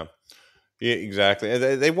 yeah. Yeah, exactly. And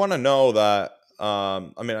they want to know that. I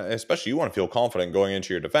mean, especially you want to feel confident going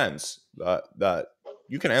into your defense that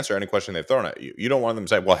you can answer any question they've thrown at you. You don't want them to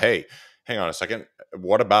say, "Well, hey, hang on a second.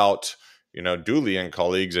 What about Dooley and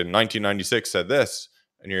colleagues in 1996 said this?"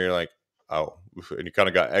 And you're like, "Oh," and you kind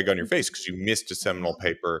of got egg on your face because you missed a seminal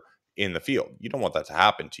paper in the field. You don't want that to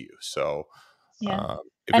happen to you. So, Yeah.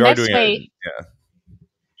 if A you are nice doing it, way yeah,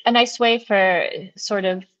 a nice way for sort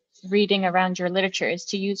of reading around your literature is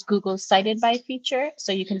to use Google's cited by feature.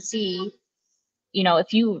 So you can see,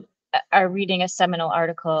 if you are reading a seminal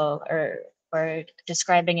article or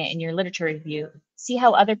describing it in your literature review, see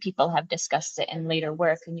how other people have discussed it in later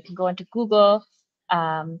work. And you can go into Google,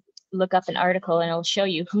 um, look up an article, and it'll show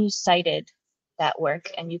you who's cited that work,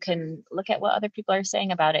 and you can look at what other people are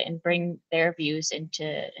saying about it and bring their views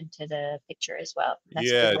into the picture as well. That's a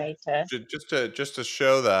good yeah. way to. Just to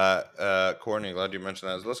show that, Courtney, glad you mentioned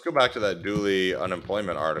that. Let's go back to that Dooley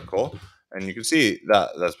unemployment article, and you can see that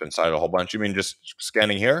that's been cited a whole bunch. You mean just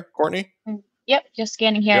scanning here, Courtney? Yep, just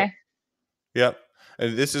scanning Yep, here. yep.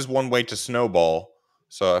 And this is one way to snowball.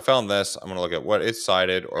 So I found this. I'm going to look at what it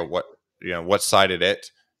cited, or what cited it,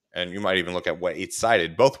 and you might even look at what it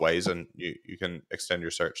cited both ways, and you can extend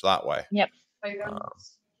your search that way. Yep. Um,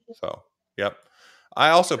 So, yep. I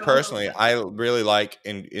also personally, I really like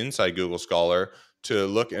inside Google Scholar to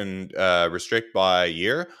look and restrict by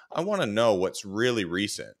year. I want to know what's really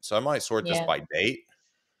recent, so I might sort this Yeah. by date.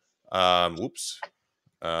 Whoops.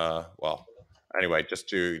 Well, anyway, just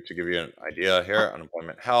to give you an idea here,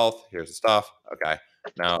 unemployment health. Here's the stuff. Okay.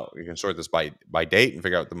 Now you can sort this by date and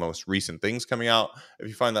figure out the most recent things coming out. If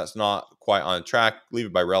you find that's not quite on track, leave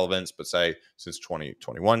it by relevance, but say since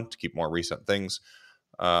 2021 to keep more recent things.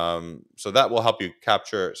 So that will help you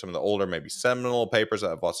capture some of the older, maybe seminal papers that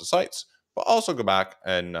have lots of sites, but also go back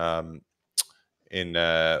and find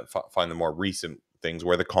the more recent things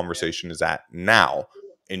where the conversation is at now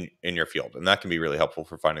in your field, and that can be really helpful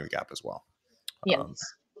for finding the gap as well. Um, Yes.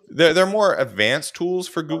 there are more advanced tools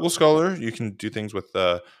for Google Scholar. You can do things with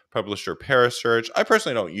publisher parasearch. I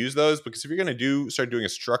personally don't use those because if you're going to start doing a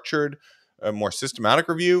structured, more systematic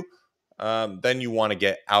review, then you want to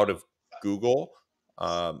get out of Google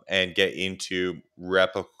and get into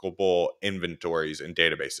replicable inventories and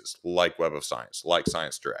databases like Web of Science, like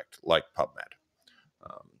Science Direct, like PubMed.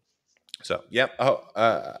 Um, so, yep. Oh,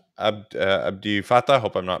 Abdi Fatah.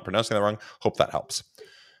 Hope I'm not pronouncing that wrong. Hope that helps.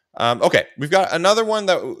 Okay, we've got another one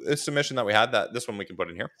a submission that we had. That this one we can put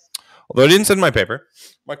in here. Although I didn't send my paper,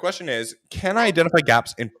 my question is: can I identify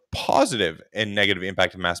gaps in positive and negative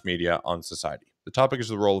impact of mass media on society? The topic is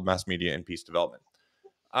the role of mass media in peace development.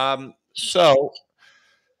 So,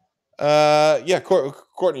 yeah,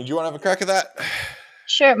 Courtney, do you want to have a crack at that?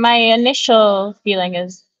 Sure. My initial feeling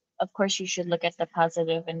is, of course, you should look at the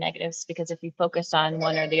positive and negatives because if you focus on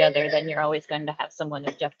one or the other, then you're always going to have someone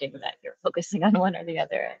objecting that you're focusing on one or the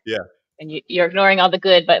other. Yeah, And you're ignoring all the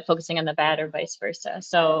good, but focusing on the bad, or vice versa.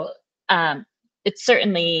 So um, it's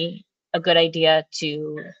certainly a good idea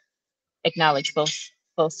to acknowledge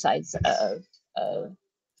both sides of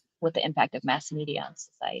what the impact of mass media on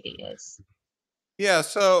society is. Yeah,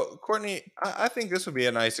 so Courtney, I think this would be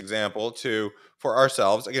a nice example to for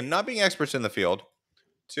ourselves. Again, not being experts in the field,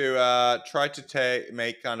 to try to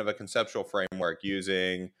make kind of a conceptual framework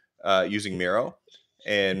using Miro,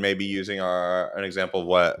 and maybe using an example of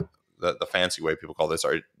what the fancy way people call this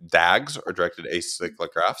are DAGs, or directed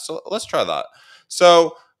acyclic graphs. So let's try that.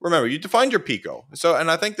 So remember, you defined your pico. So,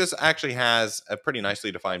 and I think this actually has a pretty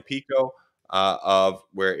nicely defined pico. Of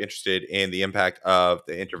we're interested in the impact of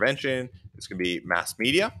the intervention. This can be mass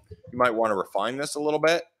media. You might want to refine this a little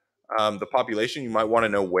bit. The population, you might want to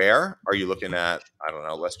know where. Are you looking at, I don't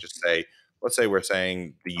know, let's say we're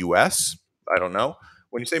saying the US. I don't know.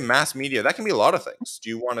 When you say mass media, that can be a lot of things. Do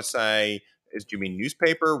you want to say, do you mean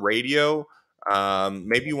newspaper, radio?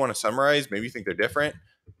 Maybe you want to summarize, maybe you think they're different.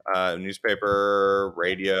 Newspaper,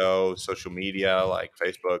 radio, social media like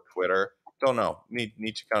Facebook, Twitter. Don't know. Need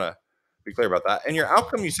to kind of be clear about that. And your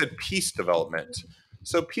outcome, you said peace development.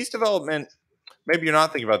 So peace development, maybe you're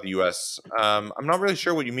not thinking about the U.S. I'm not really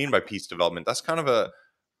sure what you mean by peace development. That's kind of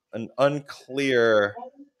an unclear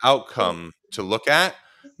outcome to look at.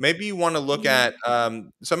 Maybe you want to look at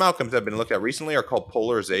some outcomes that have been looked at recently are called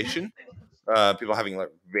polarization. People having like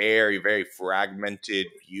very fragmented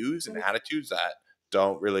views and attitudes that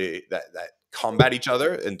don't really that combat each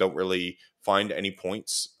other and don't really find any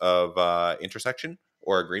points of intersection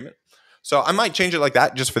or agreement. So I might change it like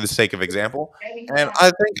that just for the sake of example. And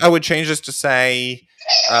I think I would change this to say,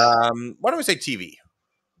 why don't we say TV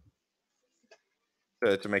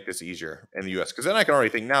to make this easier in the US? Because then I can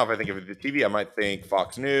already think now, if I think of the TV, I might think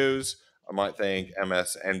Fox News, I might think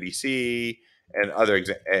MSNBC, and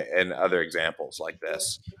other examples like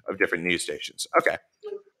this of different news stations. Okay,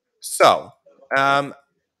 so um,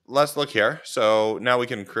 let's look here. So now we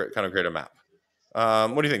can kind of create a map.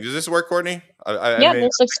 What do you think? Does this work, Courtney? I Yeah, may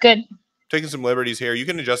this looks good. taking some liberties here. You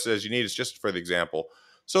can adjust it as you need. It's just for the example.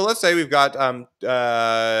 So let's say we've got I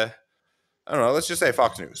don't know. Let's just say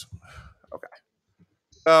Fox News. Okay.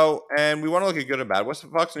 So, and we want to look at good and bad. What's the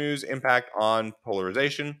Fox News impact on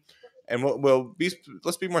polarization? And we'll be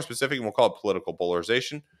let's be more specific, and we'll call it political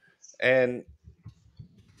polarization. And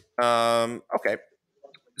okay,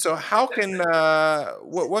 so how can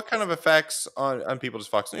what kind of effects on people does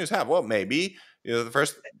Fox News have? Well, maybe the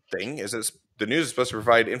first thing is the news is supposed to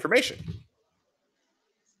provide information.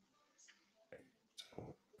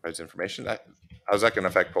 Provides information that how's that going to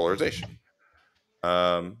affect polarization?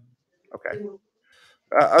 Um, okay.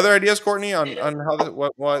 Other ideas, Courtney, on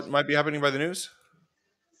how what might be happening by the news?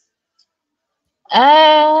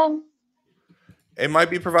 Um, It might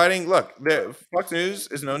be providing. Look, the Fox News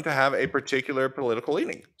is known to have a particular political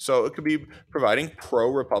leaning, so it could be providing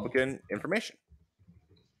pro-Republican information,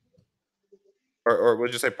 or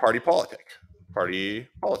we'll just say party politics.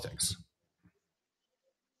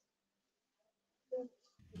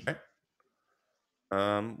 Okay.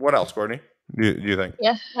 What else, Courtney? Do you think?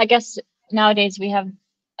 yeah, I guess nowadays we have,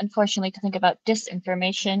 unfortunately, to think about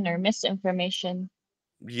disinformation or misinformation.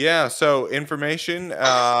 Yeah. So information.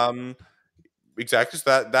 Exactly.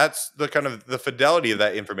 So that's the kind of the fidelity of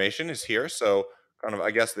that information is here. So kind of,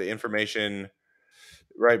 I guess, the information.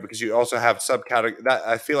 Right, because you also have subcategory that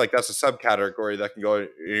I feel like that's a subcategory that can go in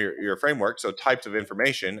your framework. So types of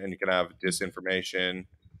information, and you can have disinformation,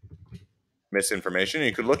 misinformation. And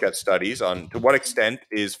you could look at studies on to what extent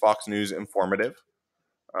is Fox News informative.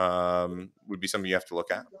 Would be something you have to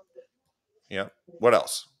look at. Yeah. What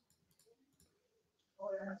else?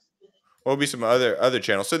 What would be some other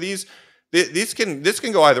channels? So this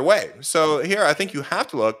can go either way. So here, I think you have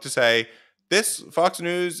to look to say this Fox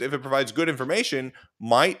News, if it provides good information,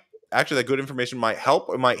 might actually that good information might help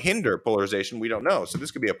or might hinder polarization. We don't know. So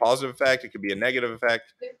this could be a positive effect. It could be a negative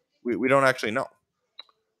effect. We don't actually know.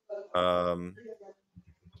 Um,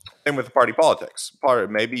 Same with party politics.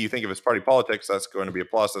 Maybe you think if it's party politics, that's going to be a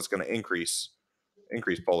plus. That's going to increase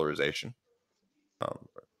polarization, um,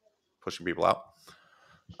 pushing people out.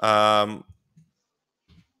 Um,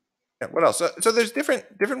 Yeah, what else? So there's different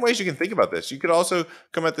ways you can think about this. You could also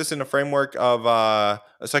come at this in a framework of a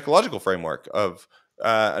psychological framework of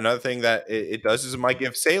another thing that it does is it might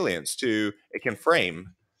give salience to it can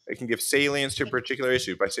frame. It can give salience to a particular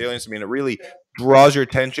issue. By salience, I mean it really draws your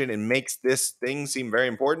attention and makes this thing seem very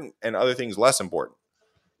important and other things less important.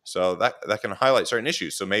 So that can highlight certain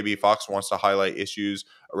issues. So maybe Fox wants to highlight issues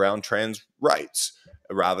around trans rights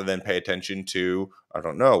rather than pay attention to, I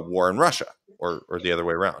don't know, war in Russia or the other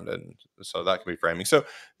way around. And so that can be framing. So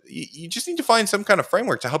you just need to find some kind of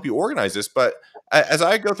framework to help you organize this. But as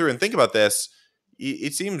I go through and think about this,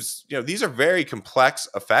 it seems these are very complex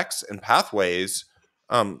effects and pathways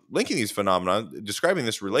linking these phenomena, describing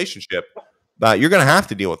this relationship that you're going to have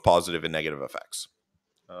to deal with positive and negative effects.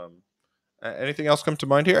 Um, Anything else come to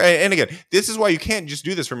mind here? And again, this is why you can't just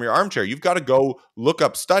do this from your armchair. You've got to go look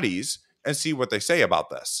up studies and see what they say about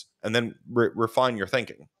this, and then refine your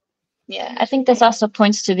thinking. Yeah, I think this also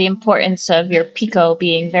points to the importance of your PICO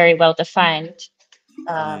being very well defined,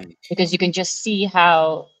 Mm. because you can just see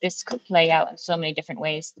how this could play out in so many different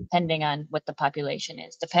ways, depending on what the population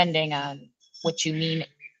is, depending on what you mean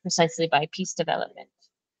precisely by peace development.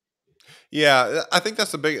 Yeah, I think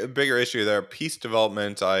that's a bigger issue there. Peace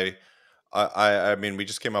development. I mean, we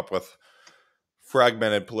just came up with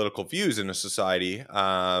fragmented political views in a society.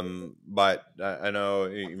 But I know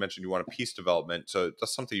you mentioned you want a peace development, so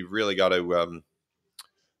that's something you really got to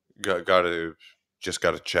just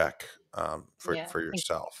got to check Yeah, for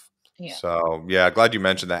yourself. yeah, So yeah, glad you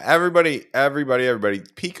mentioned that. Everybody.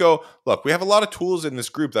 Pico. Look, we have a lot of tools in this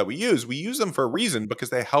group that we use. We use them for a reason because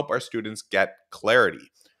they help our students get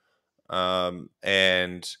clarity.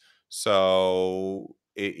 And so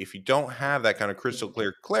if you don't have that kind of crystal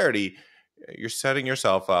clear clarity, you're setting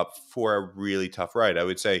yourself up for a really tough ride. I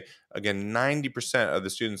would say again, 90% of the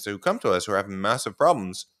students who come to us who are having massive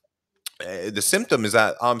problems, the symptom is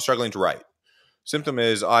that I'm struggling to write. Symptom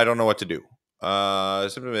is I don't know what to do.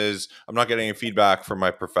 Symptom is I'm not getting any feedback from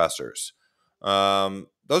my professors.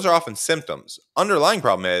 Those are often symptoms. Underlying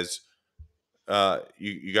problem is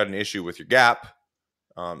you got an issue with your gap.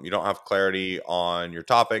 You don't have clarity on your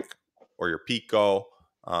topic or your pico.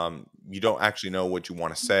 You don't actually know what you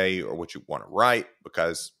want to say or what you want to write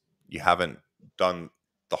because you haven't done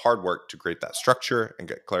the hard work to create that structure and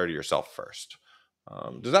get clarity yourself first.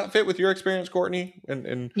 Does that fit with your experience, Courtney,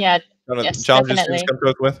 and yeah, kind of the yes, challenges students definitely. come to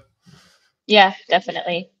us with? Yeah,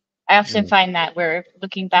 definitely. I often Mm. find that we're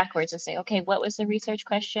looking backwards to say, okay, what was the research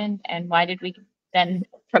question and why did we then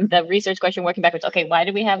from the research question working backwards, okay, why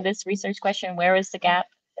did we have this research question? Where is the gap?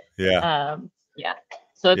 Yeah, Yeah.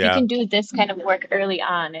 So if you yeah. can do this kind of work early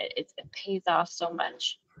on, it pays off so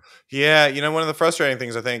much. Yeah, one of the frustrating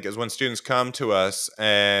things I think is when students come to us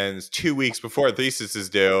and it's 2 weeks before a thesis is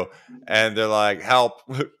due, and they're like, "Help!"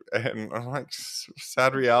 And I'm like,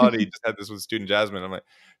 "Sad reality." Just had this with student Jasmine. I'm like,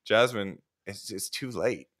 "Jasmine, it's too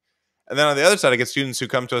late." And then on the other side, I get students who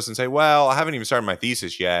come to us and say, "Well, I haven't even started my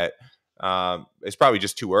thesis yet. It's probably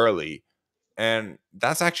just too early." And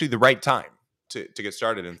that's actually the right time to get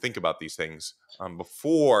started and think about these things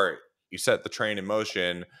before you set the train in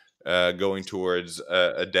motion, going towards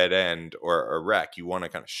a dead end or a wreck. You want to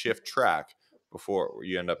kind of shift track before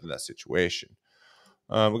you end up in that situation.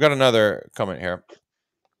 We got another comment here.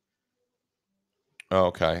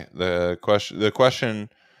 Okay, the question.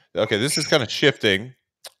 Okay, this is kind of shifting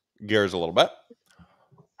gears a little bit.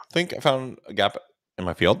 Think I found a gap in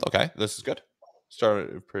my field. Okay, this is good.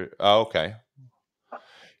 Started. Okay,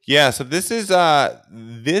 yeah, so this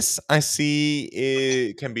I see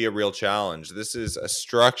it can be a real challenge. This is a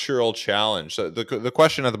structural challenge. So the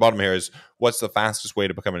question at the bottom here is what's the fastest way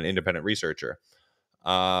to become an independent researcher?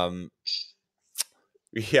 Um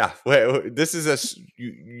yeah, this is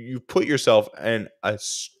you put yourself in a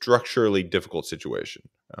structurally difficult situation.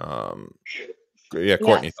 Um yeah,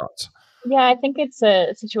 Courtney, Yes. thoughts. Yeah, I think it's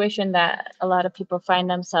a situation that a lot of people find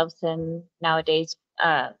themselves in nowadays.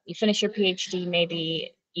 You finish your PhD,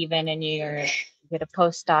 maybe even in your you get a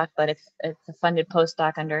postdoc, but it's a funded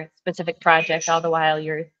postdoc under a specific project. All the while,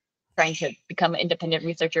 you're trying to become an independent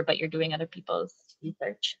researcher, but you're doing other people's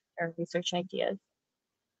research or research ideas.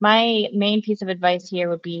 My main piece of advice here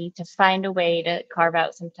would be to find a way to carve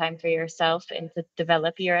out some time for yourself and to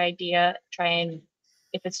develop your idea. Try and,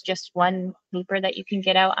 if it's just one paper that you can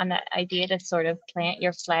get out on that idea to sort of plant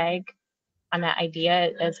your flag on that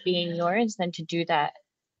idea as being yours, then to do that.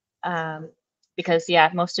 Um, because yeah,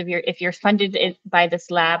 most of your if you're funded by this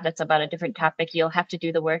lab that's about a different topic, you'll have to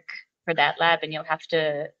do the work for that lab, and you'll have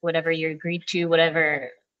to whatever you agreed to, whatever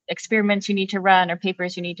experiments you need to run or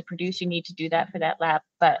papers you need to produce, you need to do that for that lab.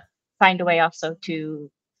 But find a way also to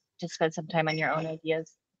spend some time on your own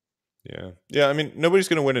ideas. Yeah. Yeah. I mean, nobody's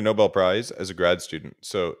going to win a Nobel Prize as a grad student.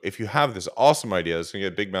 So if you have this awesome idea that's going to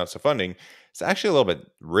get big amounts of funding, it's actually a little bit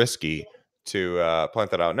risky to plant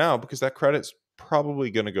that out now because that credit's probably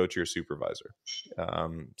going to go to your supervisor.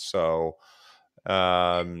 So,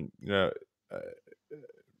 um, you know,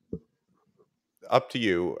 uh, up to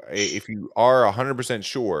you. If you are 100%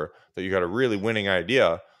 sure that you got a really winning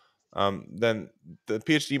idea, then the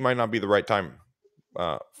PhD might not be the right time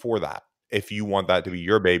for that. If you want that to be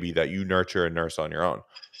your baby that you nurture and nurse on your own.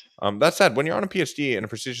 That said, when you're on a PhD in a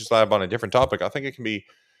prestigious lab on a different topic, I think it can be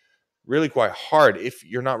really quite hard if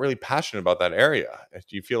you're not really passionate about that area.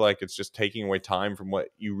 If you feel like it's just taking away time from what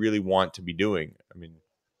you really want to be doing. I mean,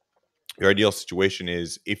 your ideal situation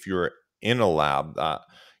is if you're in a lab that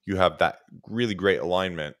you have that really great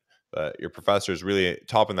alignment that your professor is really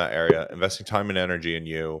top in that area, investing time and energy in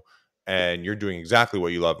you, and you're doing exactly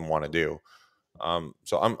what you love and want to do.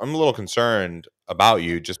 So I'm a little concerned about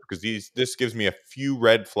you just because this gives me a few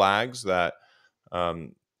red flags that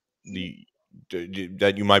um, the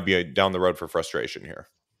that you might be down the road for frustration here.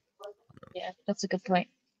 Yeah, that's a good point.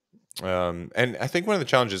 And I think one of the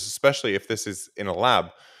challenges, especially if this is in a lab,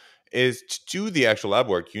 is to do the actual lab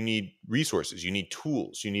work. You need resources, you need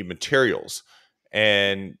tools, you need materials,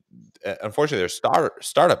 and unfortunately, there's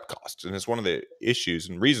startup costs, and it's one of the issues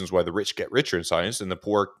and reasons why the rich get richer in science and the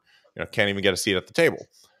poor, can't even get a seat at the table.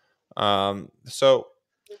 So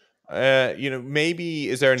maybe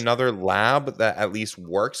is there another lab that at least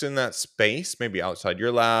works in that space? Maybe outside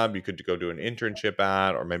your lab, you could go do an internship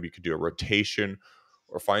at, or maybe you could do a rotation,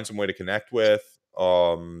 or find some way to connect with.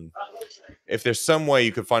 If there's some way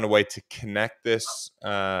you could find a way to connect this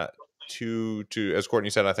to, as Courtney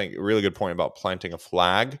said, I think a really good point about planting a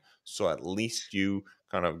flag. So at least you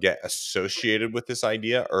kind of get associated with this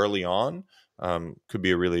idea early on. Could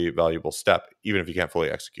be a really valuable step, even if you can't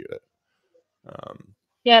fully execute it.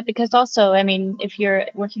 Yeah, because also, I mean, if you're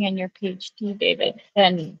working on your PhD, David,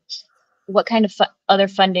 then what kind of other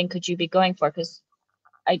funding could you be going for? Because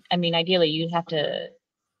I mean, ideally, you'd have to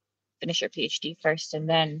finish your PhD first and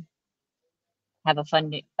then have a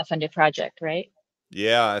funded project, right?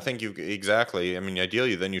 Yeah, I think you exactly. I mean,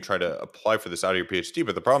 ideally, then you try to apply for this out of your PhD.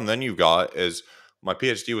 But the problem then you've got is my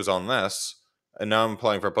PhD was on this, and now I'm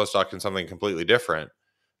applying for a postdoc in something completely different.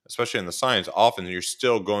 Especially in the science, often you're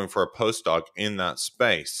still going for a postdoc in that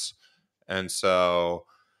space, and so,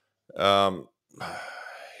 um,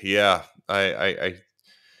 yeah, I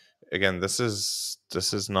again, this is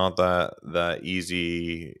not that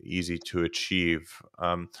easy to achieve.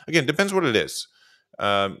 Again, depends what it is.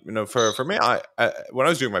 For me, I when I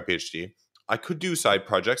was doing my PhD, I could do side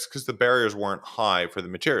projects because the barriers weren't high for the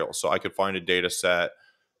material. So I could find a data set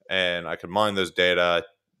and I could mine those data,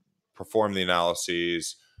 perform the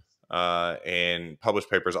analyses, and publish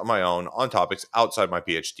papers on my own on topics outside my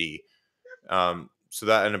PhD. So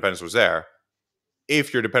that independence was there.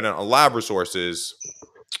 If you're dependent on lab resources,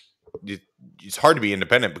 it, it's hard to be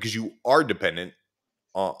independent because you are dependent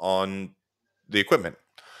on the equipment. Mm.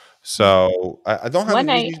 So I don't have One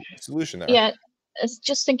an I easy solution there. Yeah, it's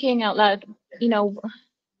just thinking out loud, you know,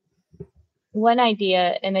 one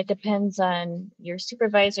idea, and it depends on your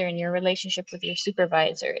supervisor and your relationship with your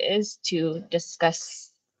supervisor, is to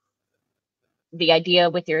discuss the idea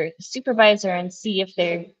with your supervisor and see if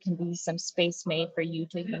there can be some space made for you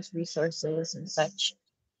to use resources and such.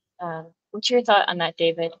 What's your thought on that,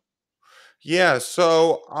 David? Yeah,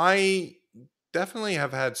 so I definitely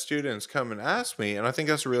have had students come and ask me, and I think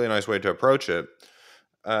that's a really nice way to approach it.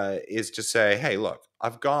 Is to say, hey, look,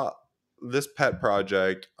 I've got this pet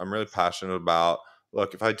project I'm really passionate about.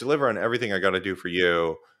 Look, if I deliver on everything I got to do for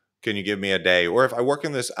you, can you give me a day? Or if I work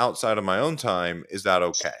in this outside of my own time, is that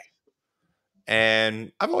okay?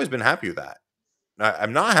 And I've always been happy with that.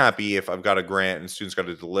 I'm not happy if I've got a grant and students got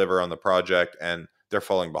to deliver on the project and they're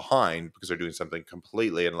falling behind because they're doing something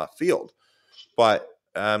completely in left field. But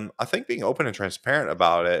I think being open and transparent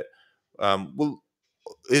about it will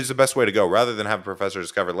is the best way to go, rather than have a professor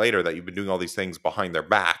discover later that you've been doing all these things behind their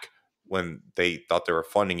back when they thought they were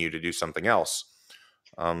funding you to do something else.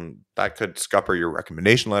 That could scupper your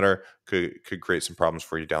recommendation letter, could create some problems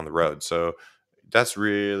for you down the road. So that's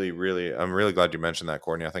really, I'm really glad you mentioned that,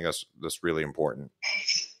 Courtney. I think that's really important.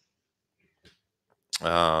 Okay,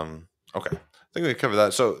 I think we covered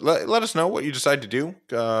that. So let us know what you decide to do.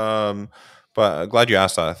 But glad you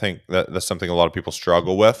asked that. I think that's something a lot of people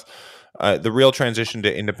struggle with. The real transition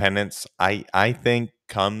to independence, I think,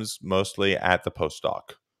 comes mostly at the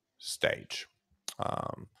postdoc stage.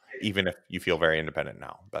 Um, Even if you feel very independent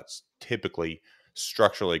now, that's typically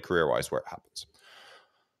structurally career wise where it happens.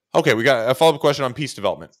 Okay, we got a follow up question on peace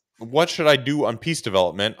development. What should I do on peace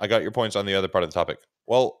development? I got your points on the other part of the topic.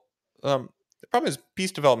 Well, the problem is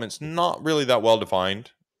peace development's not really that well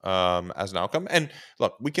defined as an outcome. And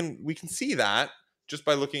look, we can see that just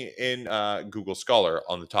by looking in Google Scholar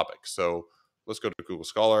on the topic. So let's go to Google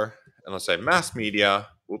Scholar and let's say mass media.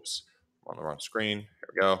 Whoops, I'm on the wrong screen. Here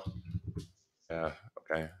we go. Yeah.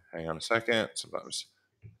 Okay. Hang on a second. Sometimes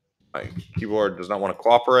my keyboard does not want to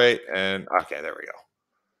cooperate. And okay, there we go.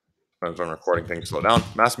 Sometimes when recording things slow down.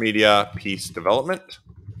 Mass media, peace development.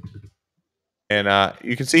 And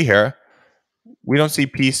you can see here, we don't see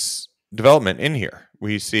peace development in here.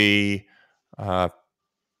 We see uh,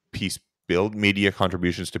 peace build, media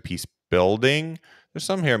contributions to peace building. There's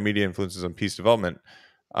some here, media influences on peace development.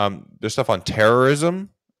 There's stuff on terrorism.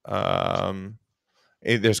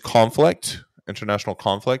 There's conflict. International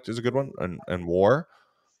conflict is a good one, and war.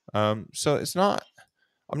 So it's not.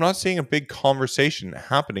 I'm not seeing a big conversation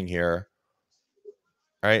happening here.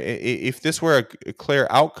 Right? If this were a clear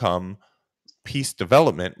outcome, peace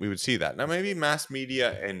development, we would see that. Now, maybe mass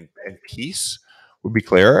media and peace would be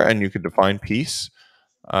clearer, and you could define peace.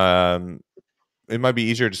 Um, it might be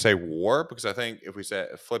easier to say war because I think if we say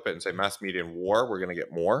flip it and say mass media and war, we're going to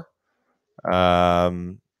get more.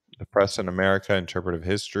 The press in America, interpretive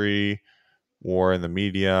history, war in the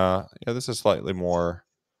media. Yeah, this is slightly more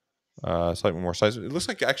size. It looks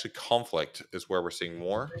like actually conflict is where we're seeing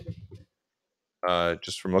more.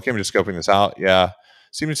 Just from looking, I'm just scoping this out. Yeah,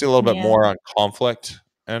 seem to see a little bit Yeah. more on conflict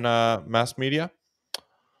and mass media.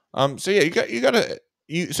 So yeah, you got to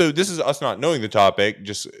you. So this is us not knowing the topic,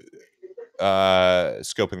 just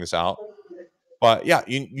scoping this out. But yeah,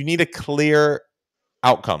 you need a clear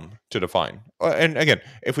outcome to define. And again,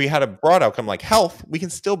 if we had a broad outcome like health, we can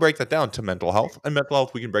still break that down to mental health, and mental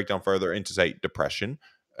health we can break down further into say depression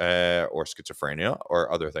or schizophrenia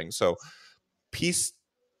or other things. So peace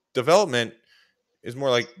development is more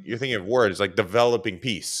like you're thinking of words like developing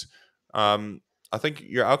peace. Um, I think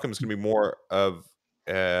your outcome is going to be more of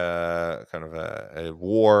kind of a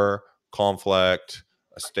war, conflict,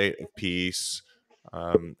 a state of peace,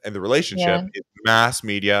 and the relationship Yeah. is mass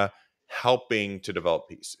media helping to develop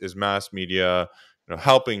peace. Is mass media,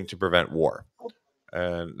 helping to prevent war,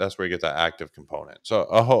 and that's where you get that active component. So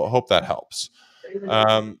I hope that helps.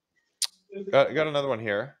 Um, got another one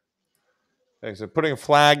here. Thanks. So putting a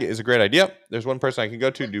flag is a great idea. There's one person I can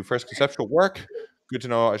go to do first conceptual work. Good to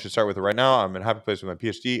know. I should start with it right now. I'm in a happy place with my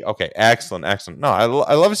PhD. Okay, excellent, excellent. No, I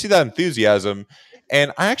love to see that enthusiasm,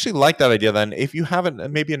 and I actually like that idea. Then, if you have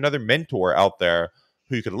maybe another mentor out there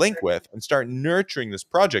who you could link with and start nurturing this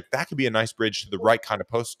project, that could be a nice bridge to the right kind of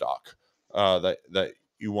postdoc that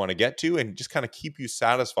you want to get to, and just kind of keep you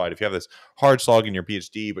satisfied. If you have this hard slog in your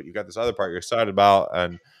PhD, but you've got this other part you're excited about,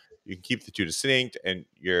 and you can keep the two distinct, and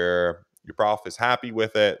your prof is happy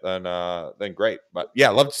with it, then great. But yeah,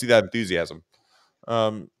 I love to see that enthusiasm.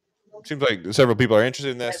 Um, Seems like several people are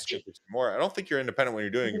interested in this. Good to see more. I don't think you're independent when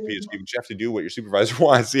you're doing your PhD, but you have to do what your supervisor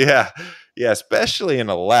wants. Yeah, yeah, especially in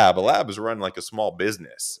a lab. A lab is run like a small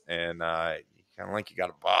business, and kind of like you got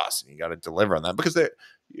a boss, and you got to deliver on that because they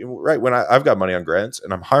right when I've got money on grants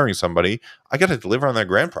and I'm hiring somebody, I got to deliver on that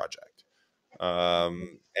grant project.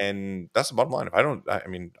 And that's the bottom line. If I don't, I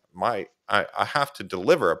mean, I have to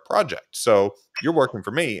deliver a project. So you're working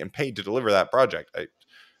for me and paid to deliver that project.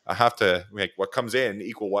 I have to make what comes in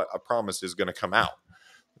equal what I promise is going to come out.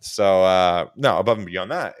 So no, above and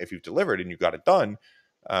beyond that, if you've delivered and you got it done,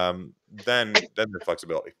 then the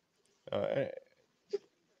flexibility. Uh,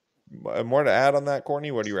 More to add on that,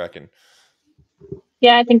 Courtney? What do you reckon?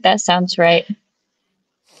 Yeah, I think that sounds right.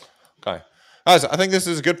 Okay. So I think this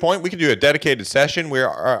is a good point. We can do a dedicated session. We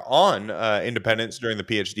are on independence during the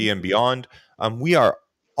PhD and beyond. We are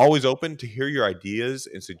always open to hear your ideas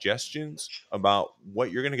and suggestions about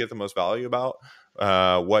what you're going to get the most value about,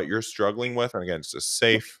 what you're struggling with. And again, it's a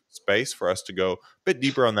safe space for us to go a bit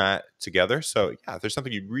deeper on that together. So, yeah, if there's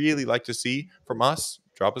something you'd really like to see from us,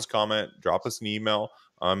 drop us a comment, drop us an email.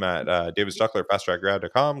 I'm at David Stuckler,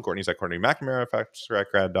 FastTrackGrad.com. Courtney's at Courtney McNamara,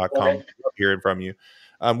 FastTrackGrad.com. Love hearing from you.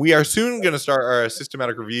 We are soon going to start our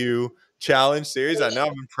systematic review challenge series. I know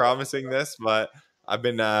I've been promising this, but I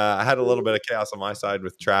had a little bit of chaos on my side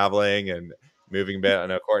with traveling and moving a bit. I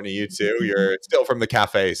know Courtney, you too. You're still from the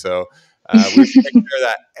cafe, so we're making sure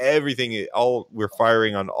that we're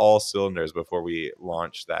firing on all cylinders before we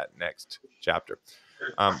launch that next chapter.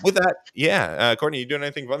 With that, yeah, Courtney, you doing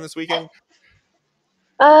anything fun this weekend?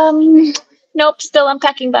 Um, nope, still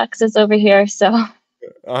unpacking boxes over here. So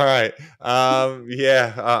All right.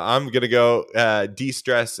 Yeah, I'm gonna go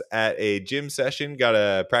de-stress at a gym session.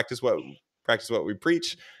 Gotta practice what we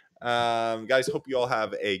preach. Guys, hope you all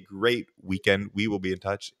have a great weekend. We will be in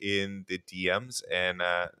touch in the DMs, and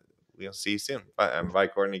we'll see you soon. Bye,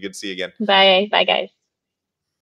 Courtney. Good to see you again. bye, bye, guys.